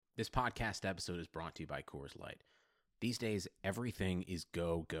This podcast episode is brought to you by Coors Light. These days, everything is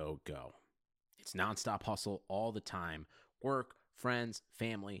go, go, go. It's nonstop hustle all the time. Work, friends,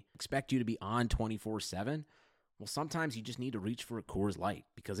 family expect you to be on 24/7. Well, sometimes you just need to reach for a Coors Light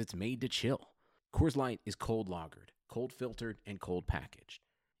because it's made to chill. Coors Light is cold lagered, cold filtered, and cold packaged.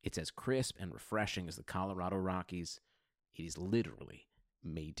 It's as crisp and refreshing as the Colorado Rockies. It is literally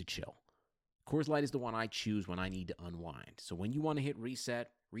made to chill. Coors Light is the one I choose when I need to unwind. So when you want to hit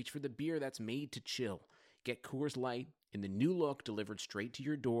reset, reach for the beer that's made to chill. Get Coors Light in the new look delivered straight to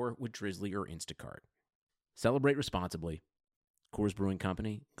your door with Drizzly or Instacart. Celebrate responsibly. Coors Brewing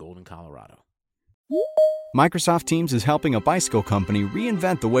Company, Golden, Colorado. Microsoft Teams is helping a bicycle company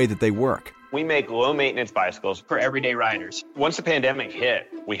reinvent the way that they work. We make low-maintenance bicycles for everyday riders. Once the pandemic hit,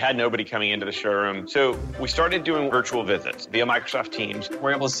 we had nobody coming into the showroom, so we started doing virtual visits via Microsoft Teams.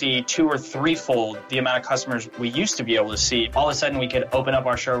 We're able to see 2 or 3-fold the amount of customers we used to be able to see. All of a sudden, we could open up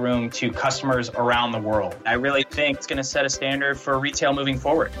our showroom to customers around the world. I really think it's going to set a standard for retail moving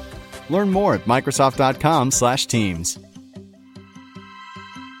forward. Learn more at Microsoft.com/Teams.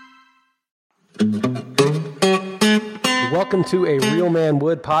 Welcome to a Real Man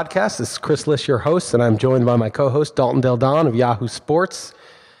Wood podcast. This is Chris Liss, your host, and I'm joined by my co-host, Dalton of Yahoo Sports.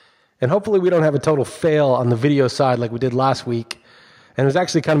 And hopefully we don't have a total fail on the video side like we did last week. And it was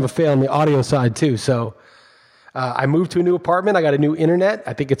actually kind of a fail on the audio side too. So I moved to a new apartment. I got a new internet.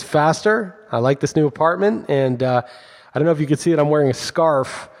 I think it's faster. I like this new apartment. And I don't know if you can see it. I'm wearing a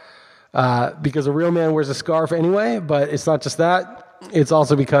scarf because a real man wears a scarf anyway. But it's not just that. It's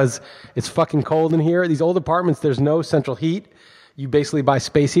also because it's fucking cold in here. These old apartments, there's no central heat. You basically buy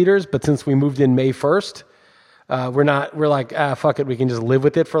space heaters, but since we moved in May 1st, we're like, fuck it. We can just live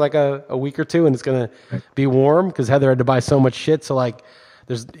with it for like a week or two and it's going to be warm because Heather had to buy so much shit. So like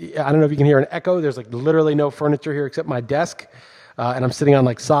I don't know if you can hear an echo. There's like literally no furniture here except my desk. And I'm sitting on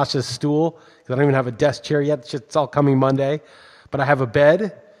like Sasha's stool because I don't even have a desk chair yet. It's all coming Monday, but I have a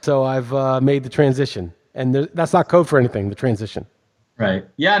bed. So I've made the transition and that's not code for anything, the transition. Right.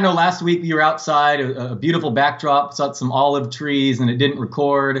 Yeah, no, last week we were outside, a beautiful backdrop, saw some olive trees, and it didn't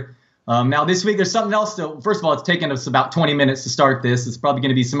record. Now this week there's something else. First of all, it's taken us about 20 minutes to start this. It's probably going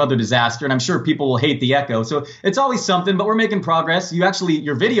to be some other disaster, and I'm sure people will hate the echo. So it's always something, but we're making progress.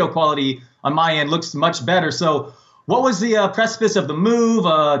 Your video quality on my end looks much better. So what was the precipice of the move?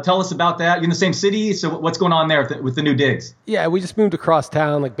 Tell us about that. You're in the same city, so what's going on there with the new digs? Yeah, we just moved across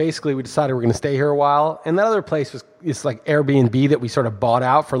town. Like basically, we decided we're going to stay here a while, and that other place it's like Airbnb that we sort of bought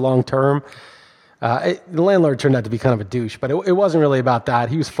out for long term. The landlord turned out to be kind of a douche, but it wasn't really about that.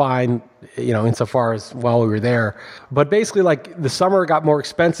 He was fine, insofar as while we were there. But basically, like the summer got more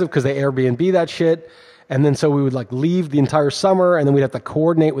expensive because they Airbnb that shit. And then so we would like leave the entire summer and then we'd have to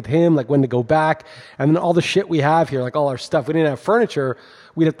coordinate with him, like when to go back. And then all the shit we have here, like all our stuff, we didn't have furniture.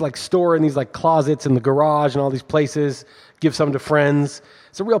 We'd have to like store in these like closets in the garage and all these places, give some to friends.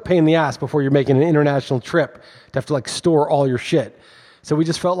 It's a real pain in the ass before you're making an international trip to have to like store all your shit. So we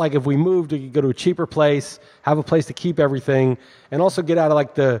just felt like if we moved, we could go to a cheaper place, have a place to keep everything, and also get out of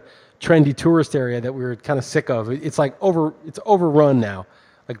like the trendy tourist area that we were kind of sick of. It's like it's overrun now,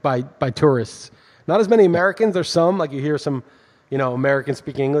 like by tourists. Not as many Americans. There's some, like you hear some, Americans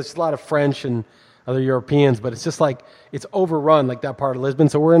speak English. A lot of French and other Europeans, but it's just like, it's overrun like that part of Lisbon.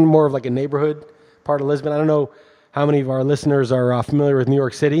 So we're in more of like a neighborhood part of Lisbon. I don't know how many of our listeners are familiar with New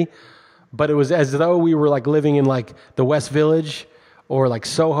York City, but it was as though we were like living in like the West Village or like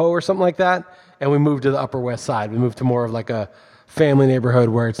Soho or something like that. And we moved to the Upper West Side. We moved to more of like a family neighborhood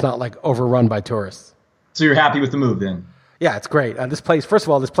where it's not like overrun by tourists. So you're happy with the move then? Yeah, it's great. This place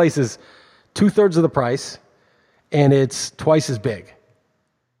is 2/3 of the price, and it's twice as big.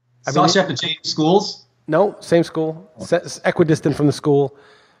 Sasha have to change schools? No, same school. Equidistant from the school.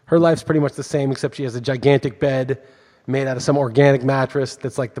 Her life's pretty much the same, except she has a gigantic bed made out of some organic mattress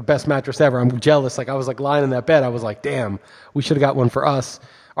that's like the best mattress ever. I'm jealous. Like I was like lying in that bed. I was like, damn, we should have got one for us.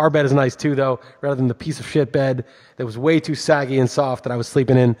 Our bed is nice too, though, rather than the piece of shit bed that was way too saggy and soft that I was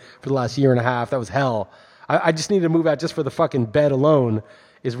sleeping in for the last year and a half. That was hell. I just needed to move out just for the fucking bed alone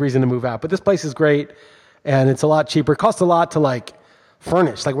is reason to move out. But this place is great, and it's a lot cheaper. It costs a lot to like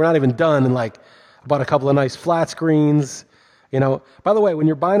furnish. Like we're not even done, and like I bought a couple of nice flat screens. By the way, when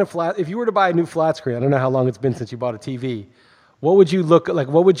you're buying if you were to buy a new flat screen, I don't know how long it's been since you bought a TV. What would you look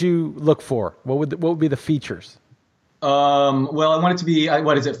for? What would be the features? Well, I want it to be,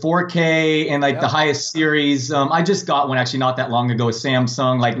 4K and like the highest series. I just got one actually not that long ago, a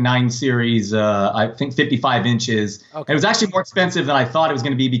Samsung like 9 series, I think 55 inches. Okay. It was actually more expensive than I thought it was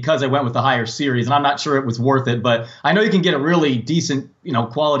going to be because I went with the higher series, and I'm not sure it was worth it, but I know you can get a really decent,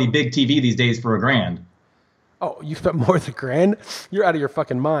 quality big TV these days for $1,000. Oh, you spent more than $1,000? You're out of your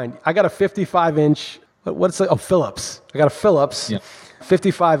fucking mind. I got a 55-inch, what's it? Oh, Philips. I got a Philips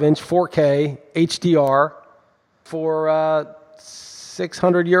 55-inch 4K HDR for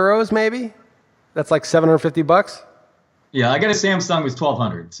 600 euros maybe. That's like $750. Yeah, I got a Samsung was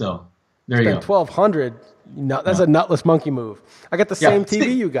 $1,200. So there you go. $1,200. No, that's a nutless monkey move. I got the same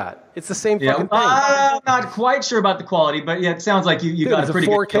TV you got. It's the same fucking thing. I'm not quite sure about the quality, but yeah, it sounds like you got a pretty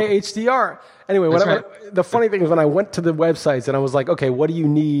 4K good HDR. Anyway, whatever. Right. The funny thing is when I went to the websites and I was like, okay, what do you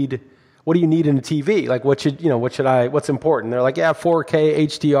need? What do you need in a TV? Like, what's important? They're like, 4K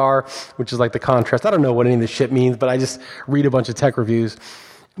HDR, which is like the contrast. I don't know what any of this shit means, but I just read a bunch of tech reviews.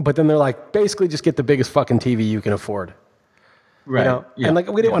 But then they're like, basically just get the biggest fucking TV you can afford. Right. And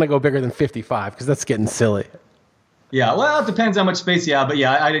like we didn't want to go bigger than 55 because that's getting silly. Yeah, well, it depends how much space you have, but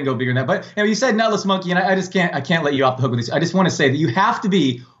yeah, I didn't go bigger than that. But you said nutless monkey, and I can't let you off the hook with this. I just want to say that you have to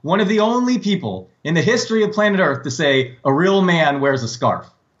be one of the only people in the history of planet Earth to say a real man wears a scarf.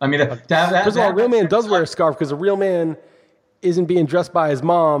 I mean, first of all, a real man does wear a scarf because a real man isn't being dressed by his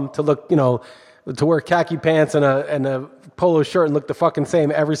mom to look, to wear khaki pants and a polo shirt and look the fucking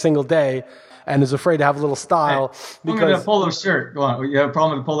same every single day. And is afraid to have a little style because a polo shirt. Go on. You have a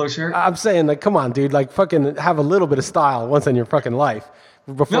problem with a polo shirt? I'm saying, like, come on, dude. Like, fucking have a little bit of style once in your fucking life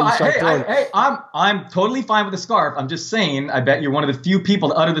before you start throwing. I'm totally fine with a scarf. I'm just saying. I bet you're one of the few people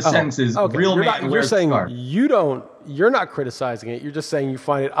to utter the sentences. Okay. Real man wears a scarf. You're not criticizing it. You're just saying you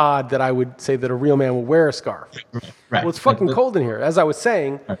find it odd that I would say that a real man will wear a scarf. Right. Well, it's fucking cold in here. As I was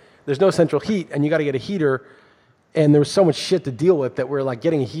saying, there's no central heat, and you got to get a heater. And there was so much shit to deal with that we're like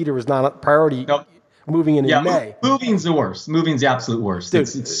getting a heater was not a priority. Nope. Moving in May. Moving's the worst. Moving's the absolute worst. Dude,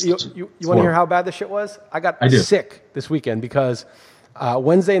 you want to hear how bad this shit was? I got sick this weekend because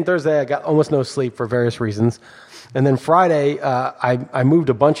Wednesday and Thursday I got almost no sleep for various reasons. And then Friday I moved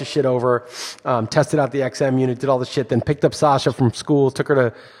a bunch of shit over, tested out the XM unit, did all the shit, then picked up Sasha from school, took her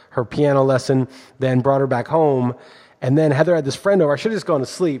to her piano lesson, then brought her back home. And then Heather had this friend over. I should have just gone to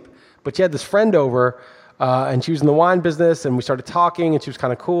sleep, but she had this friend over. And she was in the wine business, and we started talking, and she was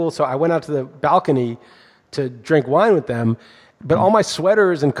kind of cool. So I went out to the balcony to drink wine with them. But all my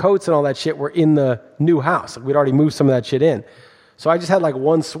sweaters and coats and all that shit were in the new house. Like, we'd already moved some of that shit in. So I just had like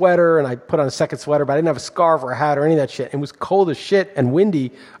one sweater, and I put on a second sweater, but I didn't have a scarf or a hat or any of that shit. It was cold as shit and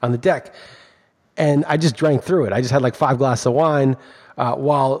windy on the deck. And I just drank through it. I just had like 5 glasses of wine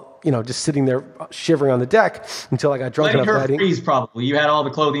while, just sitting there shivering on the deck until I got drunk enough. Letting her freeze, probably. You had all the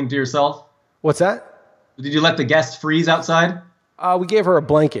clothing to yourself? What's that? Did you let the guests freeze outside? We gave her a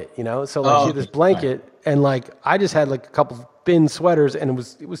blanket, So she had this blanket, and like I just had like a couple thin sweaters, and it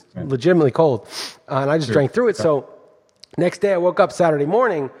was legitimately cold, and I just drank through it. So next day I woke up Saturday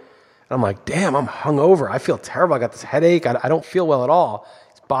morning, and I'm like, damn, I'm hungover. I feel terrible. I got this headache. I don't feel well at all.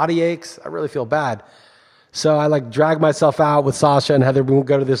 It's body aches. I really feel bad. So I like dragged myself out with Sasha and Heather. We would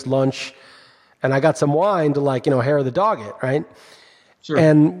go to this lunch, and I got some wine to hair the dog it, right? Sure.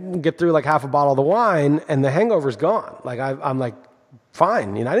 And get through like half a bottle of the wine, and the hangover's gone. Like I'm like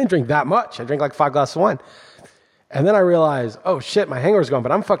fine. I didn't drink that much. I drank like 5 glasses of wine, and then I realized, oh shit, my hangover's gone.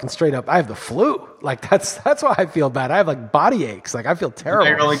 But I'm fucking straight up. I have the flu. Like that's why I feel bad. I have like body aches. Like I feel terrible.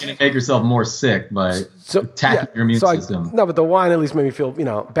 You're only going to make yourself more sick by attacking your immune system. No, but the wine at least made me feel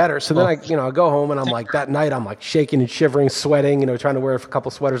better. So then I go home, and I'm like that night I'm like shaking and shivering, sweating. Trying to wear a couple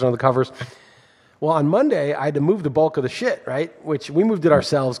sweaters under the covers. Well, on Monday, I had to move the bulk of the shit, right? Which we moved it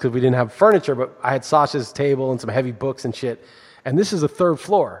ourselves because we didn't have furniture, but I had Sasha's table and some heavy books and shit. And this is a third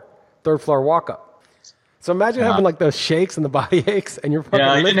floor walk-up. So imagine having like those shakes and the body aches, and you're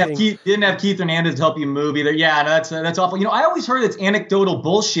fucking lifting. You didn't have Keith Hernandez to help you move either. Yeah, no, that's awful. I always heard it's anecdotal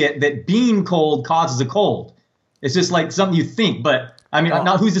bullshit that being cold causes a cold. It's just like something you think, but I mean,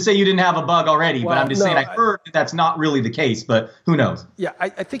 not who's to say you didn't have a bug already, but I'm just saying I heard that's not really the case, but who knows? Yeah, I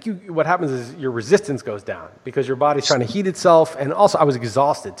think what happens is your resistance goes down because your body's trying to heat itself, and also I was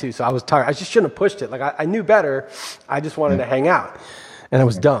exhausted too, so I was tired. I just shouldn't have pushed it. Like I knew better. I just wanted to hang out, and I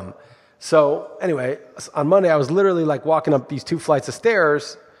was dumb. So anyway, on Monday I was literally like walking up these 2 flights of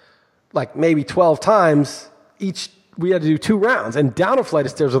stairs, like maybe 12 times each. We had to do 2 rounds, and down a flight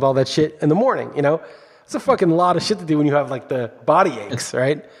of stairs with all that shit in the morning, It's a fucking lot of shit to do when you have like the body aches,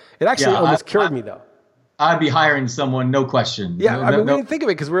 right? It actually almost cured me though. I'd be hiring someone, no question. Yeah, we didn't think of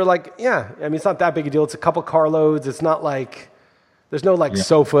it because we were like, it's not that big a deal. It's a couple carloads. It's not like there's no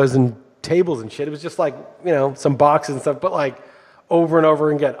sofas and tables and shit. It was just like some boxes and stuff, but like over and over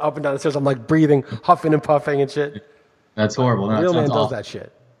and get up and down the stairs. I'm like breathing, huffing and puffing and shit. That's horrible. No, real man does that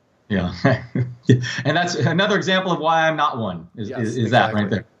shit. Yeah, and that's another example of why I'm not one. Is that exactly. Right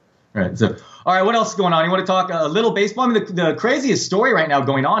there? Right. So, all right, what else is going on? You want to talk a little baseball? I mean, the craziest story right now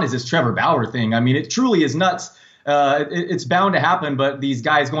going on is this Trevor Bauer thing. I mean, it truly is nuts. It's bound to happen, but these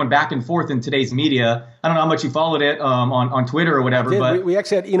guys going back and forth in today's media. I don't know how much you followed it on Twitter or whatever. But we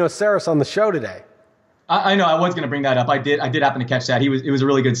actually had Eno Saris on the show today. I know I was going to bring that up. I did happen to catch that. It was a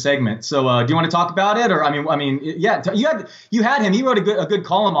really good segment. So do you want to talk about it? Or I mean, yeah, you had him. He wrote a good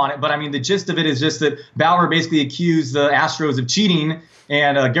column on it. But I mean, the gist of it is just that Bauer basically accused the Astros of cheating,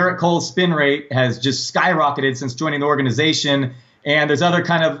 and Garrett Cole's spin rate has just skyrocketed since joining the organization. And there's other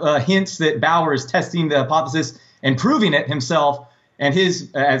kind of hints that Bauer is testing the hypothesis and proving it himself. And his,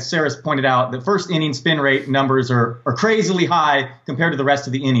 as Saris pointed out, the first inning spin rate numbers are crazily high compared to the rest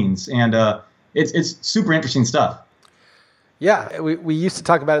of the innings. And it's super interesting stuff. Yeah, we used to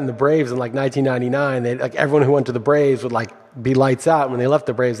talk about it in the Braves in like 1999. Like everyone who went to the Braves would like be lights out. When they left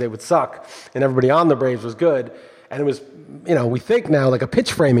the Braves, they would suck, and everybody on the Braves was good. And it was, we think now like a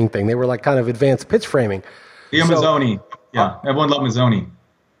pitch framing thing. They were like kind of advanced pitch framing. Leo Mazzoni, yeah, everyone loved Mazzoni.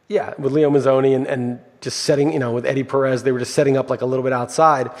 Yeah, with Leo Mazzoni and just setting, with Eddie Perez, they were just setting up like a little bit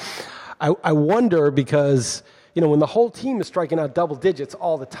outside. I wonder because, when the whole team is striking out double digits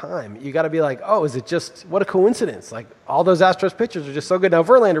all the time, you got to be like, oh, is it just, what a coincidence. Like all those Astros pitchers are just so good. Now,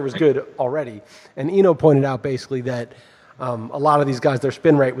 Verlander was good already. And Eno pointed out basically that a lot of these guys, their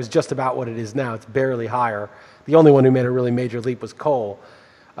spin rate was just about what it is now. It's barely higher. The only one who made a really major leap was Cole.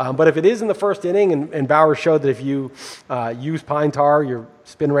 But if it is in the first inning, and Bauer showed that if you use pine tar, your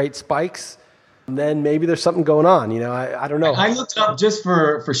spin rate spikes, then maybe there's something going on. I don't know. I looked up just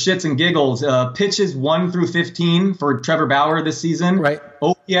for shits and giggles, pitches 1 through 15 for Trevor Bauer this season. Right.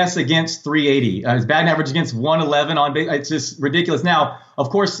 OPS against 380. His batting average against 111 on base. It's just ridiculous. Now,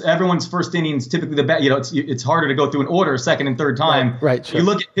 of course, everyone's first innings typically the best. It's harder to go through an order second and third time. Right. Sure. You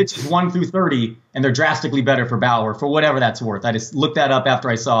look at pitches 1 through 30, and they're drastically better for Bauer for whatever that's worth. I just looked that up after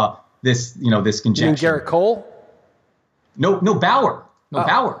I saw this. This conjecture. You mean Garrett Cole? No, Bauer.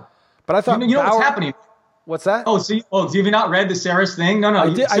 Bauer. But I thought Bauer, what's happening. What's that? So have you not read the Saris thing? No.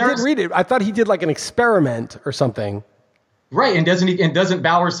 I did read it. I thought he did like an experiment or something. Right, and doesn't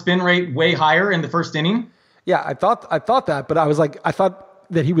Bauer's spin rate way higher in the first inning? Yeah, I thought that, but I thought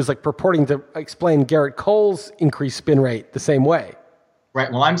that he was like purporting to explain Garrett Cole's increased spin rate the same way.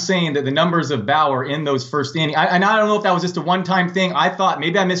 Right. Well, I'm saying that the numbers of Bauer in those first innings, and I don't know if that was just a one-time thing. I thought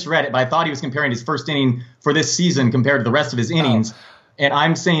maybe I misread it, but I thought he was comparing his first inning for this season compared to the rest of his innings. And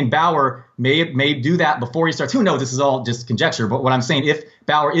I'm saying Bauer may do that before he starts. Who knows? This is all just conjecture. But what I'm saying, if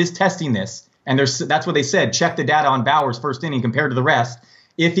Bauer is testing this, and that's what they said, check the data on Bauer's first inning compared to the rest.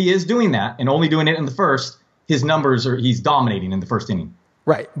 If he is doing that and only doing it in the first, his numbers he's dominating in the first inning.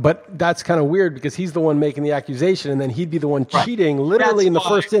 Right. But that's kind of weird because he's the one making the accusation, and then he'd be the one cheating literally in the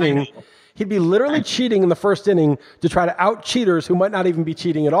first inning. He'd be literally cheating in the first inning to try to out cheaters who might not even be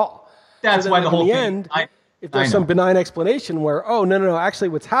cheating at all. That's why the whole thing. End, if there's some benign explanation where, oh, no, actually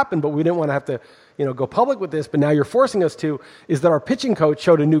what's happened, but we didn't want to have to, go public with this, but now you're forcing us to, is that our pitching coach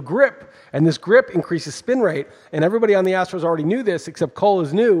showed a new grip, and this grip increases spin rate, and everybody on the Astros already knew this, except Cole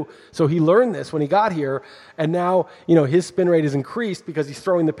is new, so he learned this when he got here, and now, his spin rate is increased because he's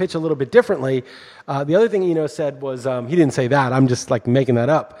throwing the pitch a little bit differently. The other thing Eno said was, he didn't say that, I'm just like making that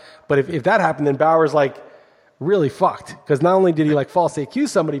up, but if that happened, then Bauer's like really fucked, because not only did he like falsely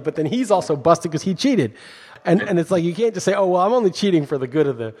accuse somebody, but then he's also busted because he cheated. And it's like you can't just say, oh, well, I'm only cheating for the good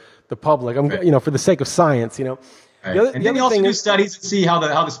of the public. I'm for the sake of science, Right. And then you also do studies and see how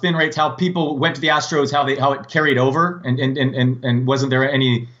the spin rates, how people went to the Astros, how it carried over, and wasn't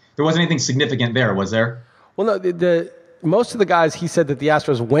anything significant there, was there? Well, no, most of the guys he said that the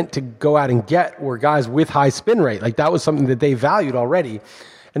Astros went to go out and get were guys with high spin rate. Like that was something that they valued already.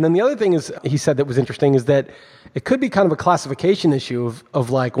 And then the other thing is he said that was interesting is that it could be kind of a classification issue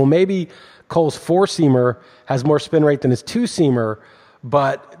of like, well, maybe Cole's four-seamer has more spin rate than his two-seamer,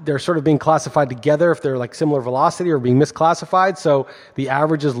 but they're sort of being classified together if they're like similar velocity or being misclassified. So the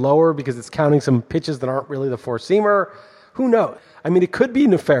average is lower because it's counting some pitches that aren't really the four-seamer. Who knows? I mean, it could be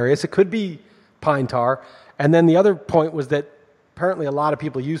nefarious. It could be pine tar. And then the other point was that apparently a lot of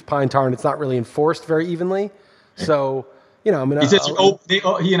people use pine tar and it's not really enforced very evenly. So, he says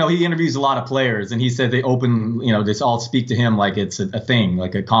he interviews a lot of players and he said they just all speak to him like it's a thing,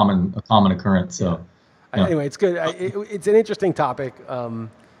 like a common occurrence. So anyway, it's good. It's an interesting topic.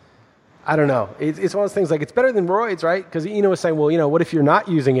 I don't know. It's one of those things like it's better than roids, right? Because was saying, well, what if you're not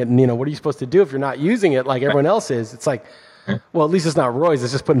using it, and what are you supposed to do if you're not using it like everyone else is? It's like, well, at least it's not roids.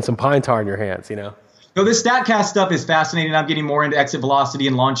 It's just putting some pine tar in your hands, So this StatCast stuff is fascinating. I'm getting more into exit velocity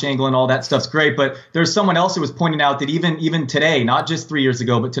and launch angle and all that stuff's great. But there's someone else who was pointing out that even today, not just 3 years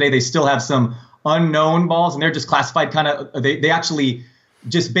ago, but today they still have some unknown balls, and they're just classified kind of. They actually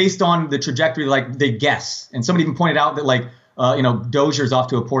just based on the trajectory, like they guess. And somebody even pointed out that Dozier's off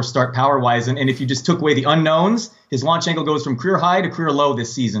to a poor start power-wise. And if you just took away the unknowns, his launch angle goes from career high to career low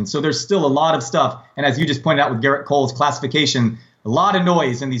this season. So there's still a lot of stuff. And as you just pointed out with Garrett Cole's classification, a lot of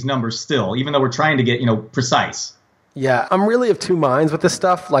noise in these numbers still, even though we're trying to get, precise. Yeah, I'm really of two minds with this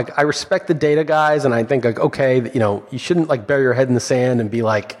stuff. Like, I respect the data guys, and I think, like, okay, you shouldn't, like, bury your head in the sand and be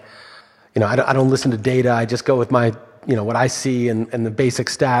like, I don't listen to data. I just go with my, what I see and the basic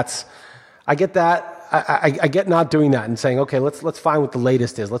stats. I get that. I get not doing that and saying, okay, let's find what the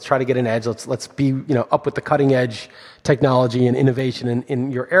latest is. Let's try to get an edge. Let's be up with the cutting edge technology and innovation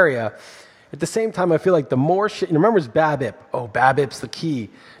in your area. At the same time, I feel like the more shit. Remember, it's BABIP. Oh, BABIP's the key.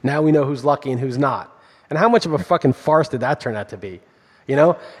 Now we know who's lucky and who's not. And how much of a fucking farce did that turn out to be?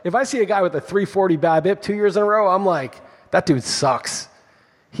 If I see a guy with a 340 BABIP 2 years in a row, I'm like, that dude sucks.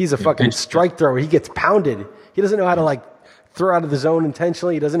 He's a fucking strike thrower. He gets pounded. He doesn't know how to like throw out of the zone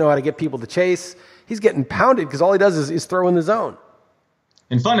intentionally. He doesn't know how to get people to chase. He's getting pounded because all he does is throw in the zone.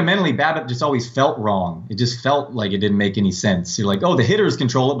 And fundamentally, BABIP just always felt wrong. It just felt like it didn't make any sense. You're like, oh, the hitters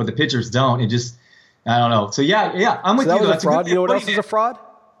control it, but the pitchers don't. It just, I don't know. So yeah, I'm with you. That was a fraud. You know what else is a fraud?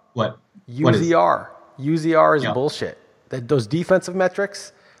 What? UZR. UZR is bullshit. Those defensive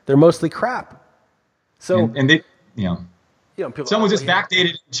metrics, they're mostly crap. So and they, some was just backdated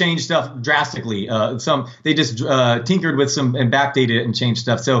and changed stuff drastically. Some they just tinkered with some and backdated it and changed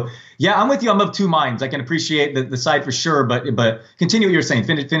stuff. So yeah, I'm with you. I'm of two minds. I can appreciate the side for sure, but continue what you're saying.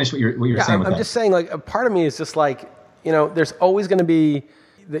 Finish what you're saying. With I'm that. Just saying, like, a part of me is just like, there's always going to be,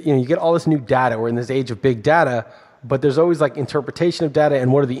 you get all this new data. We're in this age of big data, but there's always like interpretation of data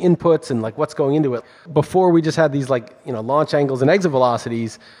and what are the inputs and like what's going into it. Before we just had these like launch angles and exit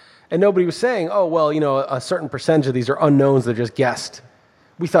velocities. And nobody was saying, oh, well, a certain percentage of these are unknowns. They're just guessed.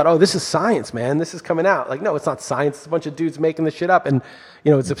 We thought, oh, this is science, man. This is coming out. Like, no, it's not science. It's a bunch of dudes making this shit up. And,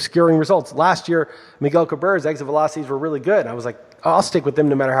 it's obscuring results. Last year, Miguel Cabrera's exit velocities were really good. And I was like, oh, I'll stick with him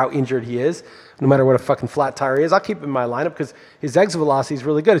no matter how injured he is, no matter what a fucking flat tire he is. I'll keep him in my lineup because his exit velocity is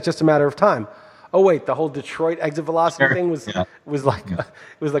really good. It's just a matter of time. Oh, wait, the whole Detroit exit velocity thing was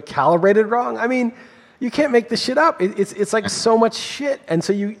calibrated wrong? I mean, you can't make this shit up. It's like so much shit. And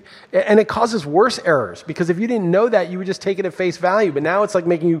so and it causes worse errors because if you didn't know that, you would just take it at face value. But now it's like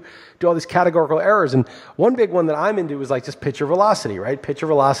making you do all these categorical errors. And one big one that I'm into is like just pitcher velocity, right? Pitcher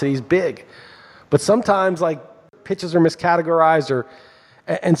velocity is big. But sometimes like pitches are miscategorized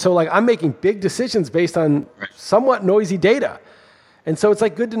and so like I'm making big decisions based on somewhat noisy data. And so it's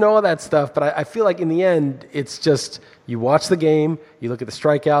like good to know all that stuff, but I feel like in the end, it's just you watch the game, you look at the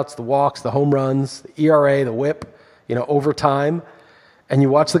strikeouts, the walks, the home runs, the ERA, the WHIP, over time, and you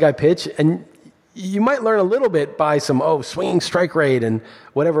watch the guy pitch, and you might learn a little bit by some, swinging strike rate and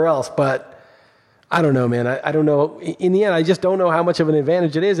whatever else, but I don't know, man. I don't know. In the end, I just don't know how much of an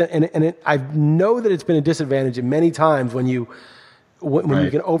advantage it is, and I know that it's been a disadvantage in many times when you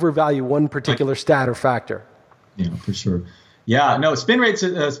can overvalue one particular stat or factor. Yeah, for sure. Yeah, no, spin rates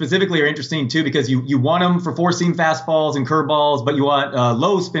specifically are interesting, too, because you want them for four-seam fastballs and curveballs, but you want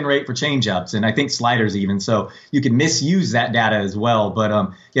low spin rate for changeups and I think sliders even. So you can misuse that data as well. But,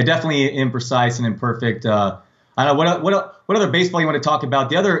 definitely imprecise and imperfect. I don't know, what other baseball you want to talk about?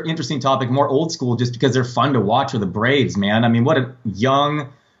 The other interesting topic, more old school, just because they're fun to watch, are the Braves, man. I mean, what a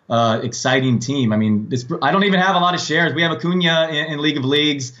young, exciting team. I mean, I don't even have a lot of shares. We have Acuna in League of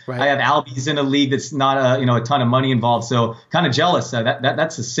Leagues. Right. I have Albies in a league that's not a ton of money involved. So kind of jealous.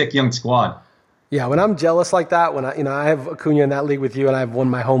 That's a sick young squad. Yeah, when I'm jealous like that, when I have Acuna in that league with you, and I've won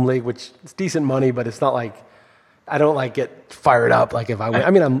my home league, which is decent money, but it's not like I don't like get fired up like if I win.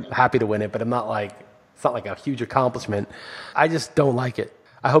 I mean, I'm happy to win it, but I'm not like it's not like a huge accomplishment. I just don't like it.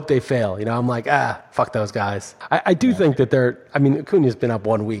 I hope they fail. I'm like, fuck those guys. I do think that Acuna's been up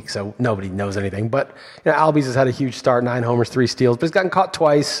 1 week, so nobody knows anything. But Albies has had a huge start, 9 homers, 3 steals, but he's gotten caught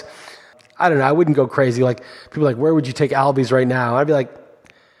twice. I don't know. I wouldn't go crazy. Like people are like, where would you take Albies right now? I'd be like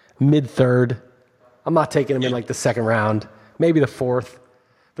mid-third. I'm not taking him in like the second round, maybe the fourth.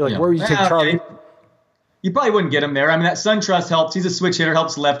 They're like, where would you take Charlie? You probably wouldn't get him there. I mean, that SunTrust helps. He's a switch hitter,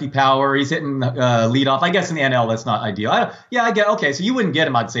 helps lefty power. He's hitting leadoff. I guess in the NL, that's not ideal. I get. Okay, so you wouldn't get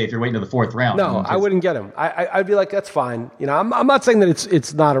him, I'd say, if you're waiting to the fourth round. No, I wouldn't get him. I'd be like, that's fine. I'm not saying that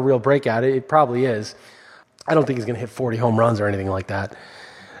it's not a real breakout. It probably is. I don't think he's going to hit 40 home runs or anything like that.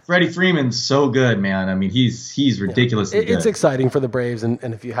 Freddie Freeman's so good, man. I mean, he's ridiculously good. It's exciting for the Braves, and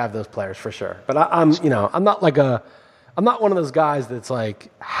if you have those players, for sure. But I'm not one of those guys that's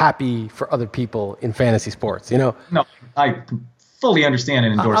like happy for other people in fantasy sports, No, I fully understand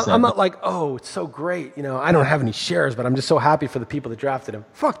and endorse that. I'm not like, oh, it's so great. I don't have any shares, but I'm just so happy for the people that drafted him.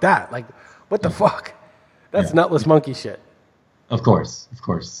 Fuck that. Like, what the fuck? That's nutless monkey shit. Of course.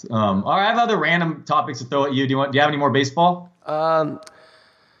 All right, I have other random topics to throw at you. Do you have any more baseball? How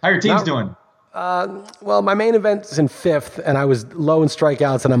are your teams doing? Well, my main event is in 5th, and I was low in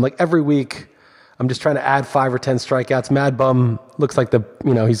strikeouts, and I'm like every week I'm just trying to add 5 or 10 strikeouts. Mad Bum looks like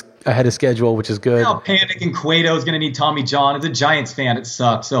he's ahead of schedule, which is good. Panicking Cueto is going to need Tommy John. As a Giants fan, it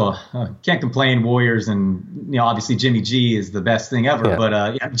sucks. So can't complain. Warriors and obviously Jimmy G is the best thing ever. Yeah.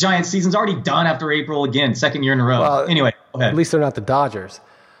 But Giants season's already done after April again, second year in a row. Well, anyway, go ahead. At least they're not the Dodgers.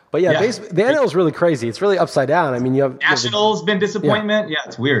 But the NL is really crazy. It's really upside down. I mean, Nationals been disappointment. Yeah,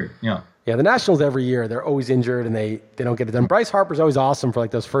 it's weird. Yeah, the Nationals every year, they're always injured and they don't get it done. Bryce Harper's always awesome for like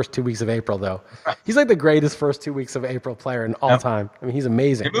those first 2 weeks of April, though. He's like the greatest first 2 weeks of April player in all time. I mean, he's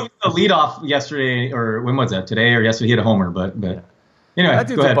amazing. They moved the leadoff yesterday, or when was that? Today or yesterday? He hit a homer, but anyway, that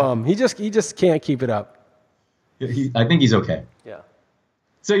dude's a bum. He just can't keep it up. I think he's okay. Yeah.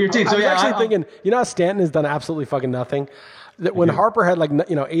 So your team. I was actually thinking, how Stanton has done absolutely fucking nothing. That when Harper had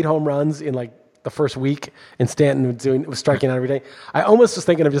 8 home runs in the first week, and Stanton was striking out every day. I almost was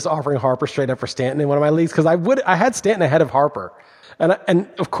thinking of just offering Harper straight up for Stanton in one of my leagues because I had Stanton ahead of Harper, and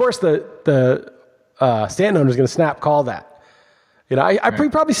of course the Stanton owner is going to snap call that. I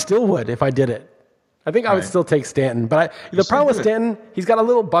probably still would if I did it. I think I would still take Stanton, but the problem with Stanton, he's got a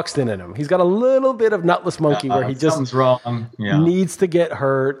little Buxton in him. He's got a little bit of nutless monkey where he just needs to get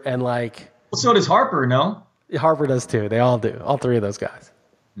hurt and Well, so does Harper, no? Harper does too. They all do. All 3 of those guys.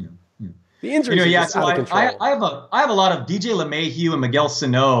 The injuries are just out of control. I have a lot of DJ LeMahieu and Miguel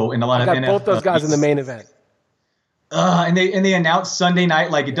Sano and a lot of NFL. Both those guys in the main event. And they announced Sunday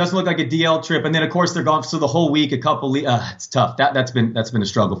night it doesn't look like a DL trip, and then of course they're gone for the whole week. It's tough. That's been a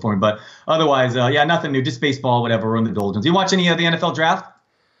struggle for me. But otherwise, nothing new. Just baseball, whatever. We're in the doldrums. You watch any of the NFL draft?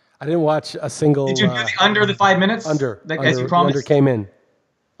 I didn't watch a single. Did you do the under the 5 minutes? As you promised. Under came in.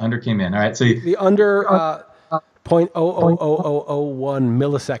 Under came in. All right. So the under 0.00001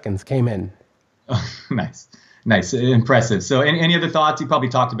 milliseconds came in. Nice, impressive. So, any other thoughts? You probably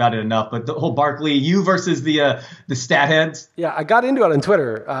talked about it enough, but the whole Barkley, you versus the stat heads. Yeah, I got into it on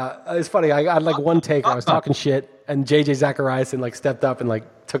Twitter. It's funny. I had one take. I was talking shit, and JJ Zachariason stepped up and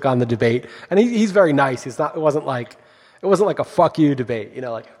took on the debate. And he's very nice. It wasn't like a fuck you debate.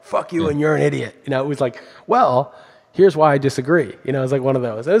 Fuck you and you're an idiot. It was like, well, here's why I disagree. It was like one of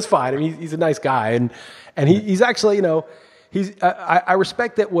those. And it's fine. I mean, he's a nice guy, and he's actually I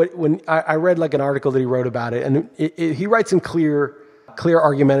respect that. When I read an article that he wrote about it, and he writes in clear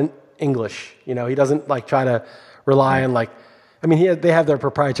argument English. He doesn't try to rely on they have their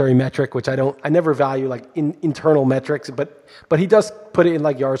proprietary metric, which I never value internal metrics, but he does put it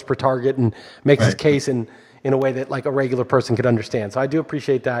in yards per target and makes his case in a way that a regular person could understand. So I do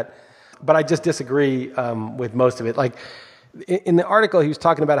appreciate that, but I just disagree with most of it. In the article, he was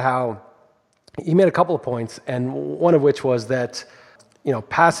talking about how he made a couple of points, and one of which was that, the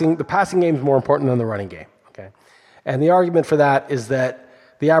passing game is more important than the running game. Okay, and the argument for that is that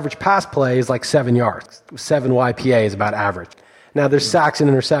the average pass play is 7 yards. 7 YPA is about average. Now there's sacks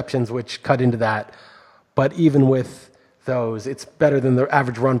and interceptions which cut into that, but even with those, it's better than the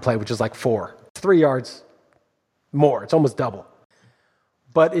average run play, which is 4. It's 3 yards more. It's almost double.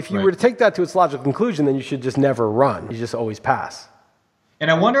 But if you were to take that to its logical conclusion, then you should just never run. You just always pass. And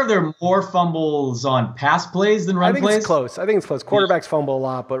I wonder if there are more fumbles on pass plays than run plays. I think it's close. Quarterbacks fumble a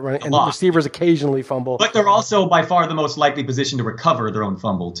lot, but receivers occasionally fumble. But they're also by far the most likely position to recover their own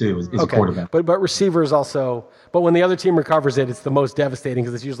fumble too, is a quarterback. But receivers also. But when the other team recovers it, it's the most devastating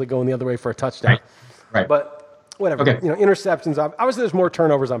because it's usually going the other way for a touchdown. Right. But whatever. Okay. Interceptions. Obviously, there's more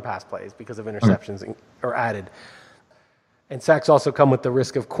turnovers on pass plays because of interceptions are added. And sacks also come with the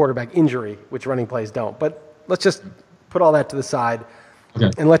risk of quarterback injury, which running plays don't. But let's just put all that to the side. Okay.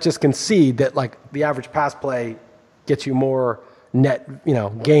 And let's just concede that the average pass play gets you more net,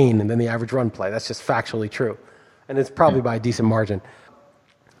 gain than the average run play. That's just factually true. And it's probably by a decent margin.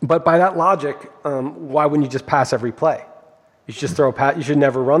 But by that logic, why wouldn't you just pass every play? You should just throw a pass. You should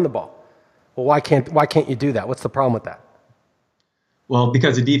never run the ball. Well, why can't you do that? What's the problem with that? Well,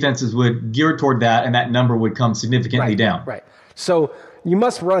 because the defenses would gear toward that, and that number would come significantly down. Right. So you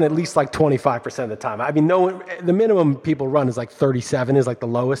must run at least 25% of the time. I mean, the minimum people run is 37 is the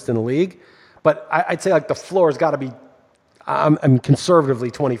lowest in the league. But I'd say the floor has got to be, I'm conservatively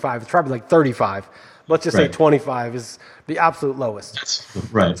 25. It's probably 35. Let's just say 25 is the absolute lowest.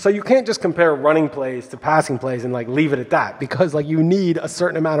 Right. So you can't just compare running plays to passing plays and leave it at that because you need a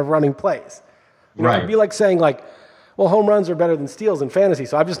certain amount of running plays. It'd be like saying well, home runs are better than steals in fantasy,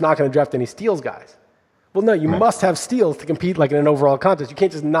 so I'm just not going to draft any steals guys. Well, no, you must have steals to compete in an overall contest. You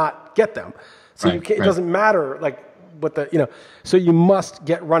can't just not get them. So you can't. It doesn't matter what the. So you must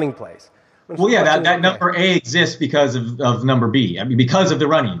get running plays. Well, yeah, that number A exists because of number B. I mean, because of the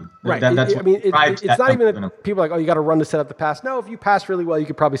running. Right. That's it's not even that people are like, oh, you got to run to set up the pass. No, if you pass really well, you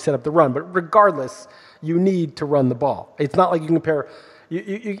could probably set up the run. But regardless, you need to run the ball. It's not like you can compare.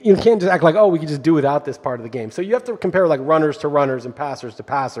 You can't just act like, oh, we can just do without this part of the game. So you have to compare like runners to runners and passers to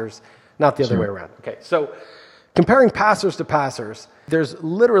passers, not the other way around. Okay, so comparing passers to passers, there's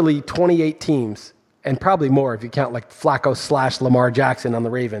literally 28 teams, and probably more if you count like Flacco / Lamar Jackson on the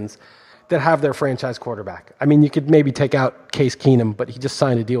Ravens, that have their franchise quarterback. I mean, you could maybe take out Case Keenum, but he just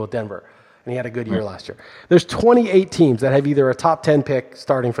signed a deal with Denver, and he had a good year last year. There's 28 teams that have either a top 10 pick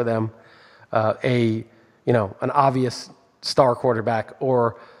starting for them, an obvious star quarterback,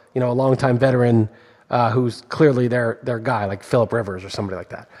 or a longtime veteran who's clearly their guy, like Phillip Rivers or somebody like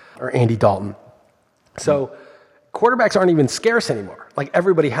that, or Andy Dalton. So quarterbacks aren't even scarce anymore. Like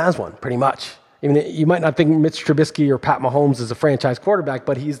everybody has one, pretty much. Even you might not think Mitch Trubisky or Pat Mahomes is a franchise quarterback,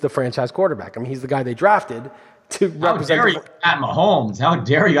 but he's the franchise quarterback. I mean, he's the guy they drafted to represent. How dare you, Pat Mahomes? How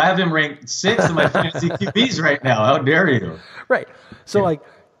dare you? I have him ranked 6th in my fantasy QBs right now. How dare you? Right. So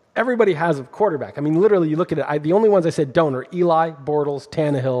everybody has a quarterback. I mean, literally, you look at it. The only ones I said don't are Eli, Bortles,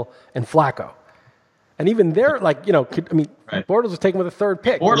 Tannehill, and Flacco. And even they're Bortles was taken with a 3rd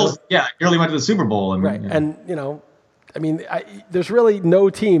pick. Bortles, nearly went to the Super Bowl. Right. Yeah. And, there's really no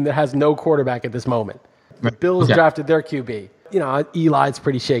team that has no quarterback at this moment. The Bills drafted their QB. Eli's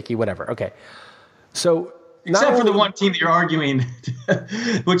pretty shaky, whatever. Okay. So except for the one team that you're arguing,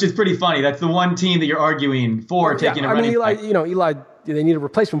 which is pretty funny. That's the one team that you're arguing for taking a running back. Eli, they need a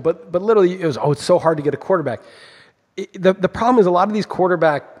replacement, but literally it's so hard to get a quarterback. The problem is a lot of these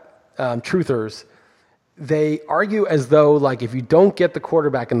quarterback truthers, they argue as though like if you don't get the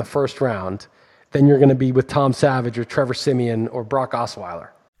quarterback in the first round, then you're going to be with Tom Savage or Trevor Siemian or Brock Osweiler.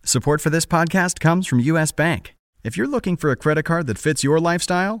 Support for this podcast comes from U.S. Bank. If you're looking for a credit card that fits your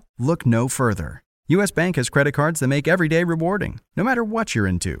lifestyle, look no further. U.S. Bank has credit cards that make every day rewarding, no matter what you're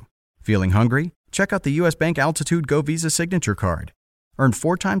into. Feeling hungry? Check out the U.S. Bank Altitude Go Visa Signature Card. Earn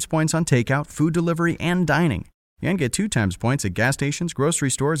 4 times points on takeout, food delivery, and dining. And get 2 times points at gas stations, grocery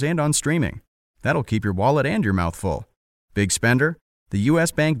stores, and on streaming. That'll keep your wallet and your mouth full. Big spender? The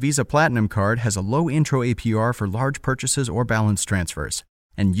U.S. Bank Visa Platinum Card has a low intro APR for large purchases or balance transfers.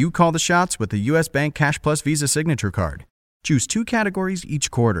 And you call the shots with the U.S. Bank Cash Plus Visa Signature Card. Choose 2 categories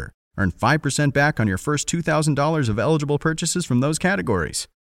each quarter. Earn 5% back on your first $2,000 of eligible purchases from those categories.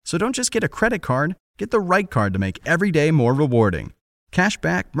 So don't just get a credit card, get the right card to make every day more rewarding.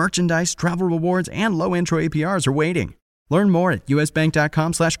 Cashback, merchandise, travel rewards, and low intro APRs are waiting. Learn more at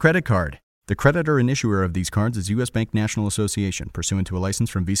usbank.com/creditcard. The creditor and issuer of these cards is U.S. Bank National Association, pursuant to a license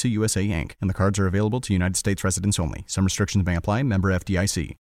from Visa USA Inc., and the cards are available to United States residents only. Some restrictions may apply. Member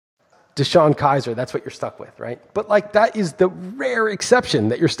FDIC. DeShone Kizer, that's what you're stuck with, right? But that is the rare exception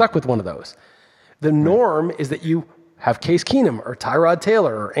that you're stuck with one of those. The norm is that you have Case Keenum or Tyrod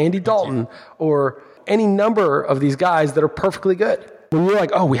Taylor or Andy Dalton or any number of these guys that are perfectly good. When you're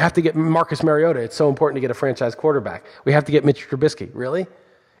like, oh, we have to get Marcus Mariota, it's so important to get a franchise quarterback. We have to get Mitch Trubisky. Really?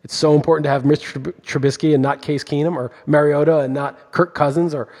 It's so important to have Mitch Trubisky and not Case Keenum, or Mariota and not Kirk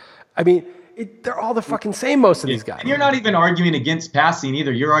Cousins, they're all the fucking same, most of these guys. And you're not even arguing against passing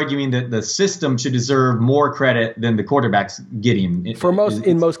either. You're arguing that the system should deserve more credit than the quarterback's getting.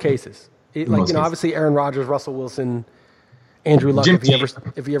 In most cases. Obviously Aaron Rodgers, Russell Wilson, Andrew Luck, if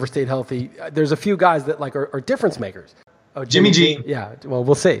he ever stayed healthy. There's a few guys that are difference makers. Oh, Jimmy G. Yeah, well,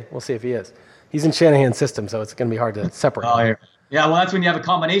 we'll see. We'll see if he is. He's in Shanahan's system, so it's going to be hard to separate. Oh, yeah. Yeah, well, that's when you have a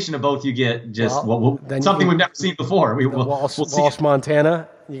combination of both. You get just something we've never seen before. We'll Walsh, Montana.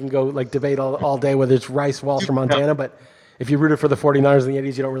 You can go debate all day whether it's Rice, Walsh, or Montana. But if you rooted for the 49ers and the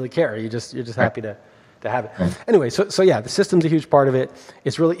 80s, you don't really care. You're just happy to have it. Right. Anyway, so yeah, the system's a huge part of it.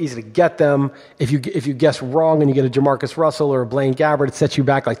 It's really easy to get them. If you guess wrong and you get a Jamarcus Russell or a Blaine Gabbert, it sets you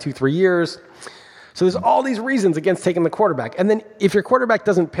back 2-3 years. So there's all these reasons against taking the quarterback. And then if your quarterback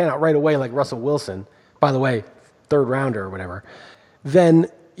doesn't pan out right away, like Russell Wilson, by the way, 3rd rounder or whatever, then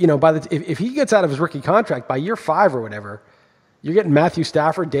if he gets out of his rookie contract by year 5 or whatever, you're getting Matthew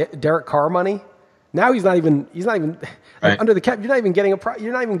Stafford, Derek Carr money. Now he's not even right. Under the cap. You're not even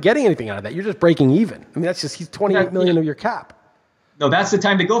getting anything out of that. You're just breaking even. I mean, he's $28 million of your cap. No, that's the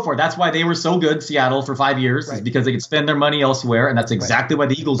time to go for it. That's why they were so good, Seattle, for 5 years, is because they could spend their money elsewhere, and that's exactly why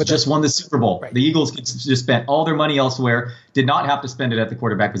the Eagles just won the Super Bowl. Right. The Eagles could just spend all their money elsewhere, did not have to spend it at the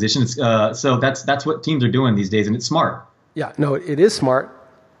quarterback position. So that's what teams are doing these days, and it's smart. Yeah, no, it is smart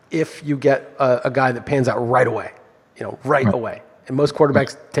if you get a guy that pans out right away, right away. And most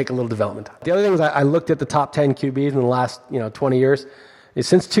quarterbacks take a little development time. The other thing was I looked at the top 10 QBs in the last 20 years.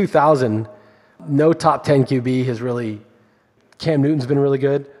 Since 2000, no top 10 QB has really Cam Newton's been really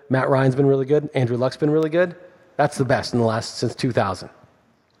good. Matt Ryan's been really good. Andrew Luck's been really good. That's the best in the last since 2000.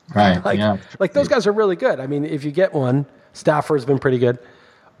 Right. Like those guys are really good. I mean, if you get one, Stafford's been pretty good.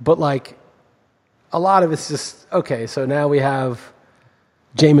 But like a lot of it's just, okay, so now we have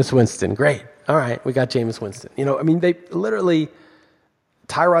Jameis Winston. Great. All right, we got Jameis Winston. You know, I mean, they literally,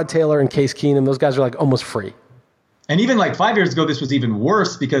 Tyrod Taylor and Case Keenum, those guys are like almost free. And even like 5 years ago, this was even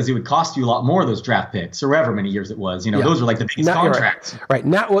worse because it would cost you a lot more of those draft picks, or however many years it was. You know, those were like the biggest contracts. Right.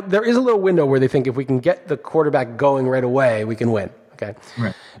 Now, well, there is a little window where they think if we can get the quarterback going right away, we can win. Okay.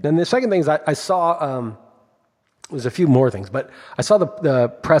 Right. Then the second thing is I saw, there's a few more things, but I saw the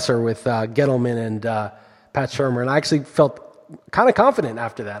presser with Gettleman and Pat Shurmur, and I actually felt kind of confident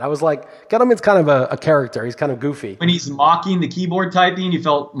after that. I was like, Gettleman's kind of a character. He's kind of goofy. When he's mocking the keyboard typing, you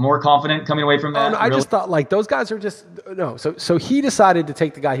felt more confident coming away from that? Oh, no, I just thought, like, those guys are just, no. So he decided to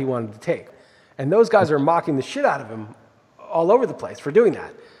take the guy he wanted to take. And those guys are mocking the shit out of him all over the place for doing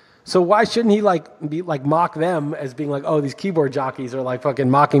that. So why shouldn't he, like mock them as being like, oh, these keyboard jockeys are, like, fucking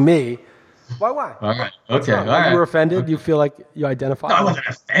mocking me? Why? All right. Okay. All right. You were offended? You feel like you identify? No, I wasn't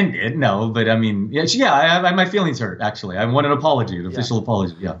offended. No, but I mean, my feelings hurt, actually. I want an apology, an official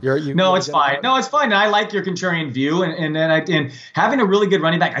apology. Yeah. No, it's fine. No, it's fine. And I like your contrarian view. And having a really good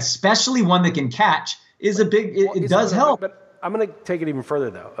running back, especially one that can catch, is a big, it does help. But I'm going to take it even further,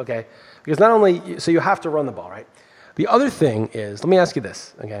 though, okay? Because not only, so you have to run the ball, right? The other thing is, let me ask you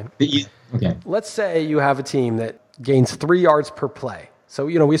this, okay? Okay. Let's say you have a team that gains 3 yards per play. So,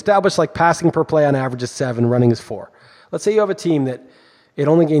 you know, we established like passing per play on average is 7, running is 4. Let's say you have a team that it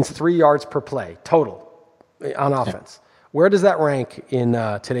only gains 3 yards per play total on offense. Where does that rank in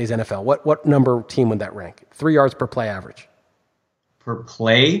today's NFL? What number team would that rank? 3 yards per play average. Per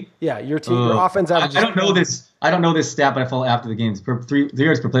play? Yeah, your team, your offense average. I don't know this. I don't know this stat, but I follow after the games. Per 3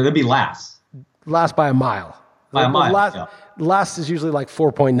 yards per play, that'd be last. Last by a mile. By a mile. Last is usually like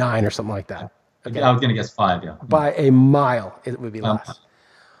 4.9 or something like that. Okay. I was going to guess 5, yeah. By a mile, it would be last.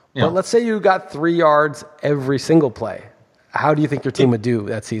 Yeah. But let's say you got 3 yards every single play. How do you think your team would do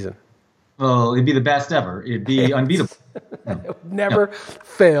that season? Well, it'd be the best ever. It'd be unbeatable. It would never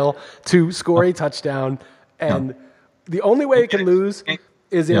fail to score a touchdown. And the only way it can lose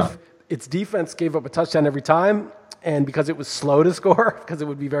is if its defense gave up a touchdown every time. And because it was slow to score, because it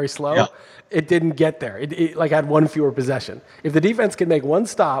would be very slow, it didn't get there. It like had one fewer possession. If the defense could make one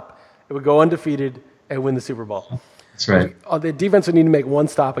stop, it would go undefeated and win the Super Bowl. That's right. The defense would need to make one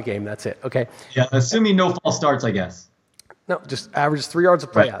stop a game. That's it. Okay. Yeah, assuming no false starts, I guess. No, just average 3 yards a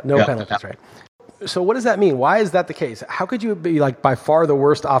play out. No penalties, right? So what does that mean? Why is that the case? How could you be like by far the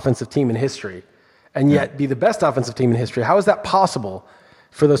worst offensive team in history and yet be the best offensive team in history? How is that possible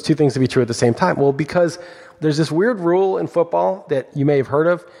for those two things to be true at the same time? Well, because there's this weird rule in football that you may have heard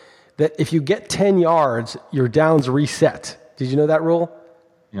of that if you get 10 yards, your downs reset. Did you know that rule?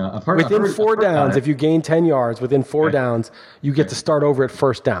 Yeah, within 4 downs, if you gain 10 yards, within 4 downs, you get to start over at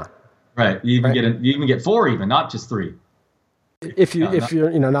first down. Right. You even get 4 even, not just 3. If you're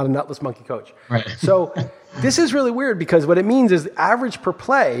not a nutless monkey coach. Right. So this is really weird because what it means is average per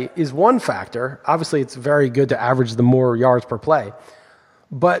play is one factor. Obviously, it's very good to average the more yards per play.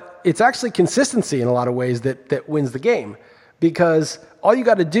 But it's actually consistency in a lot of ways that wins the game because all you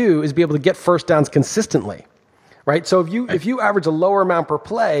got to do is be able to get first downs consistently. Right? So if you average a lower amount per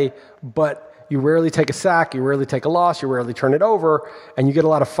play, but you rarely take a sack, you rarely take a loss, you rarely turn it over, and you get a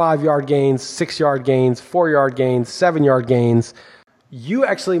lot of 5-yard gains, 6-yard gains, 4-yard gains, 7-yard gains, you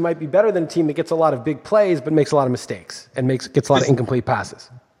actually might be better than a team that gets a lot of big plays but makes a lot of mistakes and gets a lot of incomplete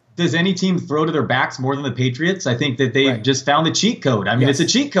passes. Does any team throw to their backs more than the Patriots? I think that they've just found the cheat code. I mean, it's a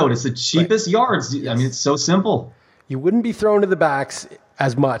cheat code. It's the cheapest yards. I mean, it's so simple. You wouldn't be thrown to the backs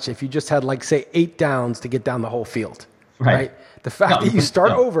as much if you just had, like, say, 8 downs to get down the whole field, right? The fact that you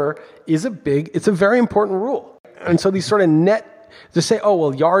start over is it's a very important rule. And so these sort of just say, oh,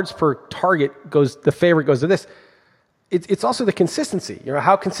 well, yards per target the favorite goes to this. It's also the consistency. You know,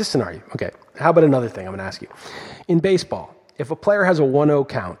 how consistent are you? Okay. How about another thing I'm going to ask you? In baseball, if a player has a 1-0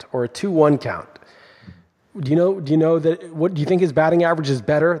 count or a 2-1 count, do you know that? What do you think his batting average is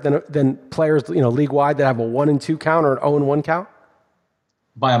better than players, league wide that have a 1 and 2 count or an 0 and 1 count?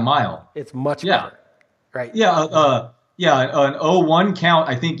 By a mile. It's much better, right? Yeah, an 0-1 count.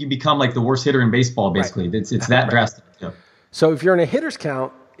 I think you become like the worst hitter in baseball. Basically, right. It's that drastic. Yeah. So if you're in a hitter's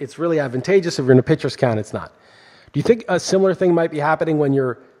count, it's really advantageous. If you're in a pitcher's count, it's not. Do you think a similar thing might be happening when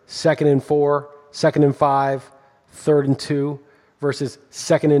you're 2nd and 4, 2nd and 5, 3rd and 2 versus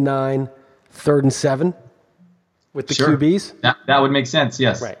 2nd and 9, 3rd and 7 with the QBs? That would make sense.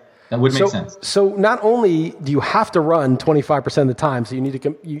 Yes. Right. That would make sense. So not only do you have to run 25% of the time, so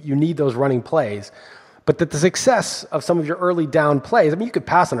you need those running plays, but that the success of some of your early down plays, I mean, you could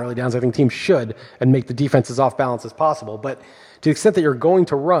pass on early downs. I think teams should and make the defense as off balance as possible. But to the extent that you're going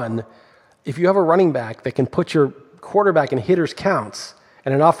to run, if you have a running back that can put your quarterback in hitters counts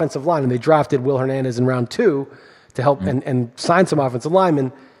and an offensive line, and they drafted Will Hernandez in round 2 to help and sign some offensive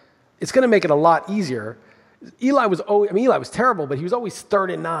linemen, it's going to make it a lot easier. Eli was terrible, but he was always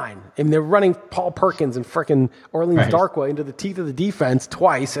 3rd and 9. I mean, they're running Paul Perkins and frickin' Orleans Darkwa into the teeth of the defense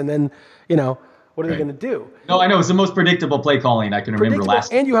twice, and then, what are they going to do? No, I know. It's the most predictable play calling I can remember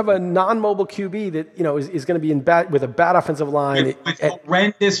last. And you have a non-mobile QB that, is going to be with a bad offensive line. With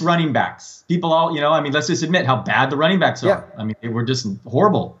horrendous running backs. People all, let's just admit how bad the running backs are. Yeah. I mean, they were just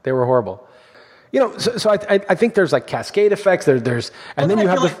horrible. They were horrible. So I think there's like cascade effects. And then you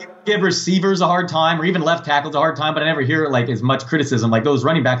have give receivers a hard time, or even left tackles a hard time, but I never hear like as much criticism. Like those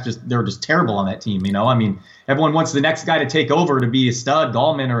running backs, they're just terrible on that team. I mean, everyone wants the next guy to take over to be a stud,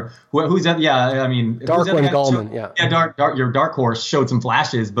 Gallman or who's that? Yeah, I mean, Darkwa Gallman. Yeah, your dark horse showed some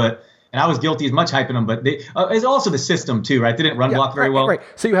flashes, and I was guilty as much hyping them. But it's also the system too, right? They didn't run block very well. Right.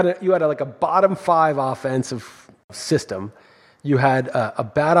 So you had like a bottom 5 offensive system. You had a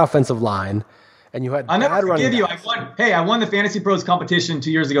bad offensive line. And you had I'll bad never forgive you. backs. I won the Fantasy Pros competition 2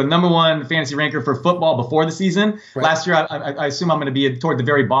 years ago. Number 1 fantasy ranker for football before the season. Right. Last year, I assume I'm going to be toward the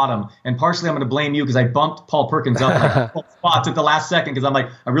very bottom. And partially, I'm going to blame you because I bumped Paul Perkins up like 12 spots at the last second because I'm like,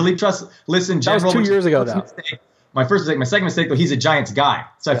 I really trust Liss in general. That was 2 years ago, though. My first mistake. My second mistake, though, he's a Giants guy.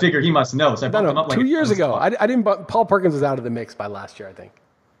 So I figured he must know. So I bumped him up like 2 years ago. I didn't bump. Paul Perkins was out of the mix by last year, I think.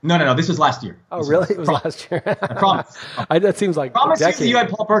 No. This was last year. Oh, really? It was last year. I promise. That seems like promise a decade. You had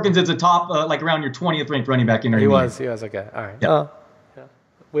Paul Perkins as a top, like around your 20th ranked running back in He was okay. All right. Yeah.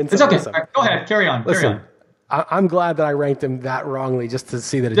 It's okay. Right, go ahead. Carry on. Listen, I'm glad that I ranked him that wrongly just to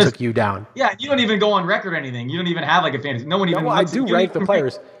see that it took you down. Yeah, you don't even go on record or anything. You don't even have like a fantasy. No one even. I do rank the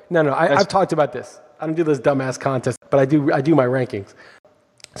players. No. I've talked about this. I don't do this dumbass contest, but I do my rankings.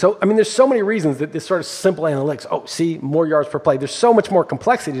 So, I mean, there's so many reasons that this sort of simple analytics, more yards per play. There's so much more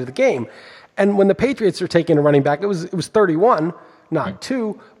complexity to the game. And when the Patriots are taking a running back, it was 31, not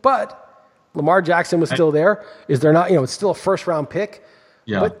 2, but Lamar Jackson was still there. Is there not, it's still a first-round pick.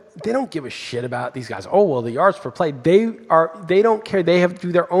 Yeah. But they don't give a shit about these guys. The yards per play. They don't care. They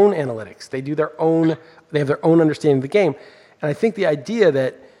do their own analytics. They have their own understanding of the game. And I think the idea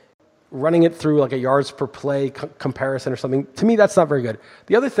that running it through like a yards per play comparison or something, to me, that's not very good.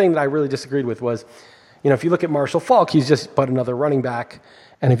 The other thing that I really disagreed with was, if you look at Marshall Faulk, he's just but another running back.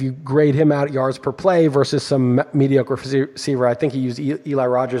 And if you grade him out yards per play versus some mediocre receiver, I think he used Eli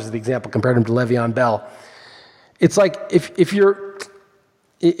Rogers as the example, compared him to Le'Veon Bell. It's like if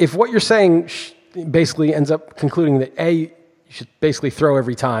what you're saying basically ends up concluding that A, you should basically throw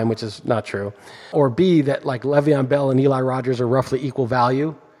every time, which is not true, or B, that like Le'Veon Bell and Eli Rogers are roughly equal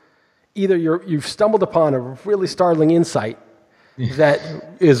value, either you've stumbled upon a really startling insight that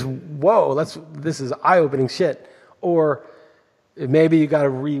is, this is eye-opening shit, or maybe you got to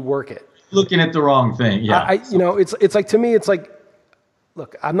rework it. Looking at the wrong thing, yeah. It's like, to me, it's like,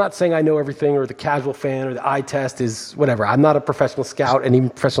 look, I'm not saying I know everything, or the casual fan, or the eye test is whatever. I'm not a professional scout, and even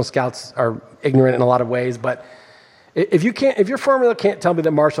professional scouts are ignorant in a lot of ways. But if your formula can't tell me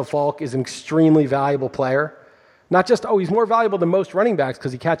that Marshall Faulk is an extremely valuable player, not just, he's more valuable than most running backs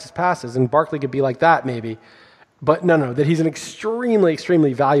because he catches passes, and Barkley could be like that maybe. But no, that he's an extremely,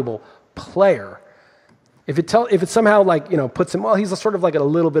 extremely valuable player. If it somehow puts him, he's sort of like a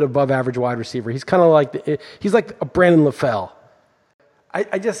little bit above average wide receiver. He's kind of like, he's like a Brandon LaFell.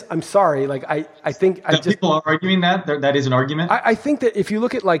 I'm sorry. People are arguing that is an argument. I think that if you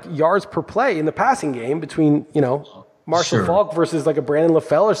look at like yards per play in the passing game between, Marshall Faulk versus like a Brandon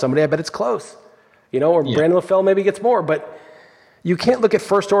LaFell or somebody, I bet it's close. Brandon LaFell maybe gets more, but you can't look at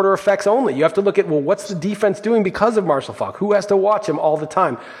first order effects only. You have to look at, what's the defense doing because of Marshall Faulk? Who has to watch him all the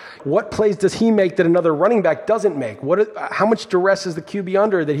time? What plays does he make that another running back doesn't make? How much duress is the QB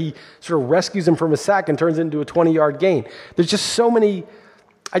under that he sort of rescues him from a sack and turns it into a 20-yard gain? There's just so many.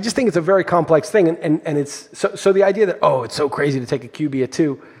 I just think it's a very complex thing, and it's so the idea that it's so crazy to take a QB at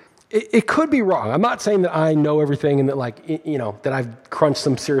 2, it could be wrong. I'm not saying that I know everything and that that I've crunched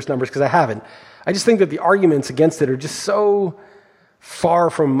some serious numbers, because I haven't. I just think that the arguments against it are just so far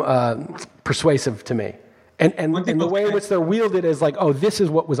from persuasive to me. And the way in which they're wielded is like, this is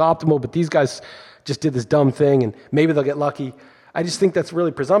what was optimal, but these guys just did this dumb thing, and maybe they'll get lucky. I just think that's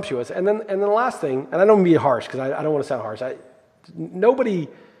really presumptuous. And then the last thing, and I don't mean to be harsh, because I don't want to sound harsh.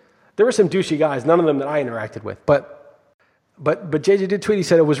 There were some douchey guys, none of them that I interacted with, but JJ did tweet. He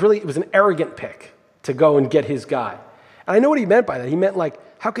said it was an arrogant pick to go and get his guy. And I know what he meant by that. He meant like,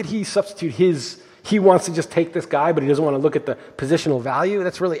 how could he substitute he wants to just take this guy, but he doesn't want to look at the positional value?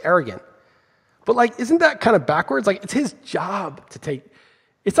 That's really arrogant. But like, isn't that kind of backwards? Like, it's his job to take.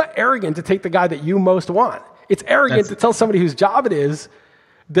 It's not arrogant to take the guy that you most want. It's arrogant to tell somebody whose job it is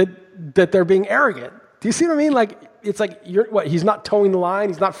that they're being arrogant. Do you see what I mean? Like, it's like he's not towing the line.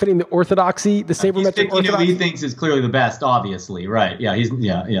 He's not fitting the orthodoxy, the sabermetric orthodoxy. He thinks is clearly the best, obviously, right? Yeah,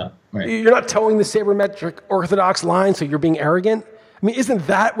 right. You're not towing the sabermetric orthodox line, so you're being arrogant. I mean, isn't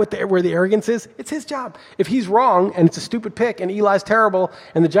that where the arrogance is? It's his job. If he's wrong and it's a stupid pick and Eli's terrible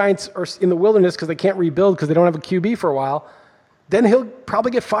and the Giants are in the wilderness because they can't rebuild because they don't have a QB for a while, then he'll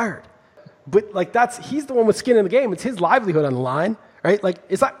probably get fired. But like, he's the one with skin in the game. It's his livelihood on the line, right? Like,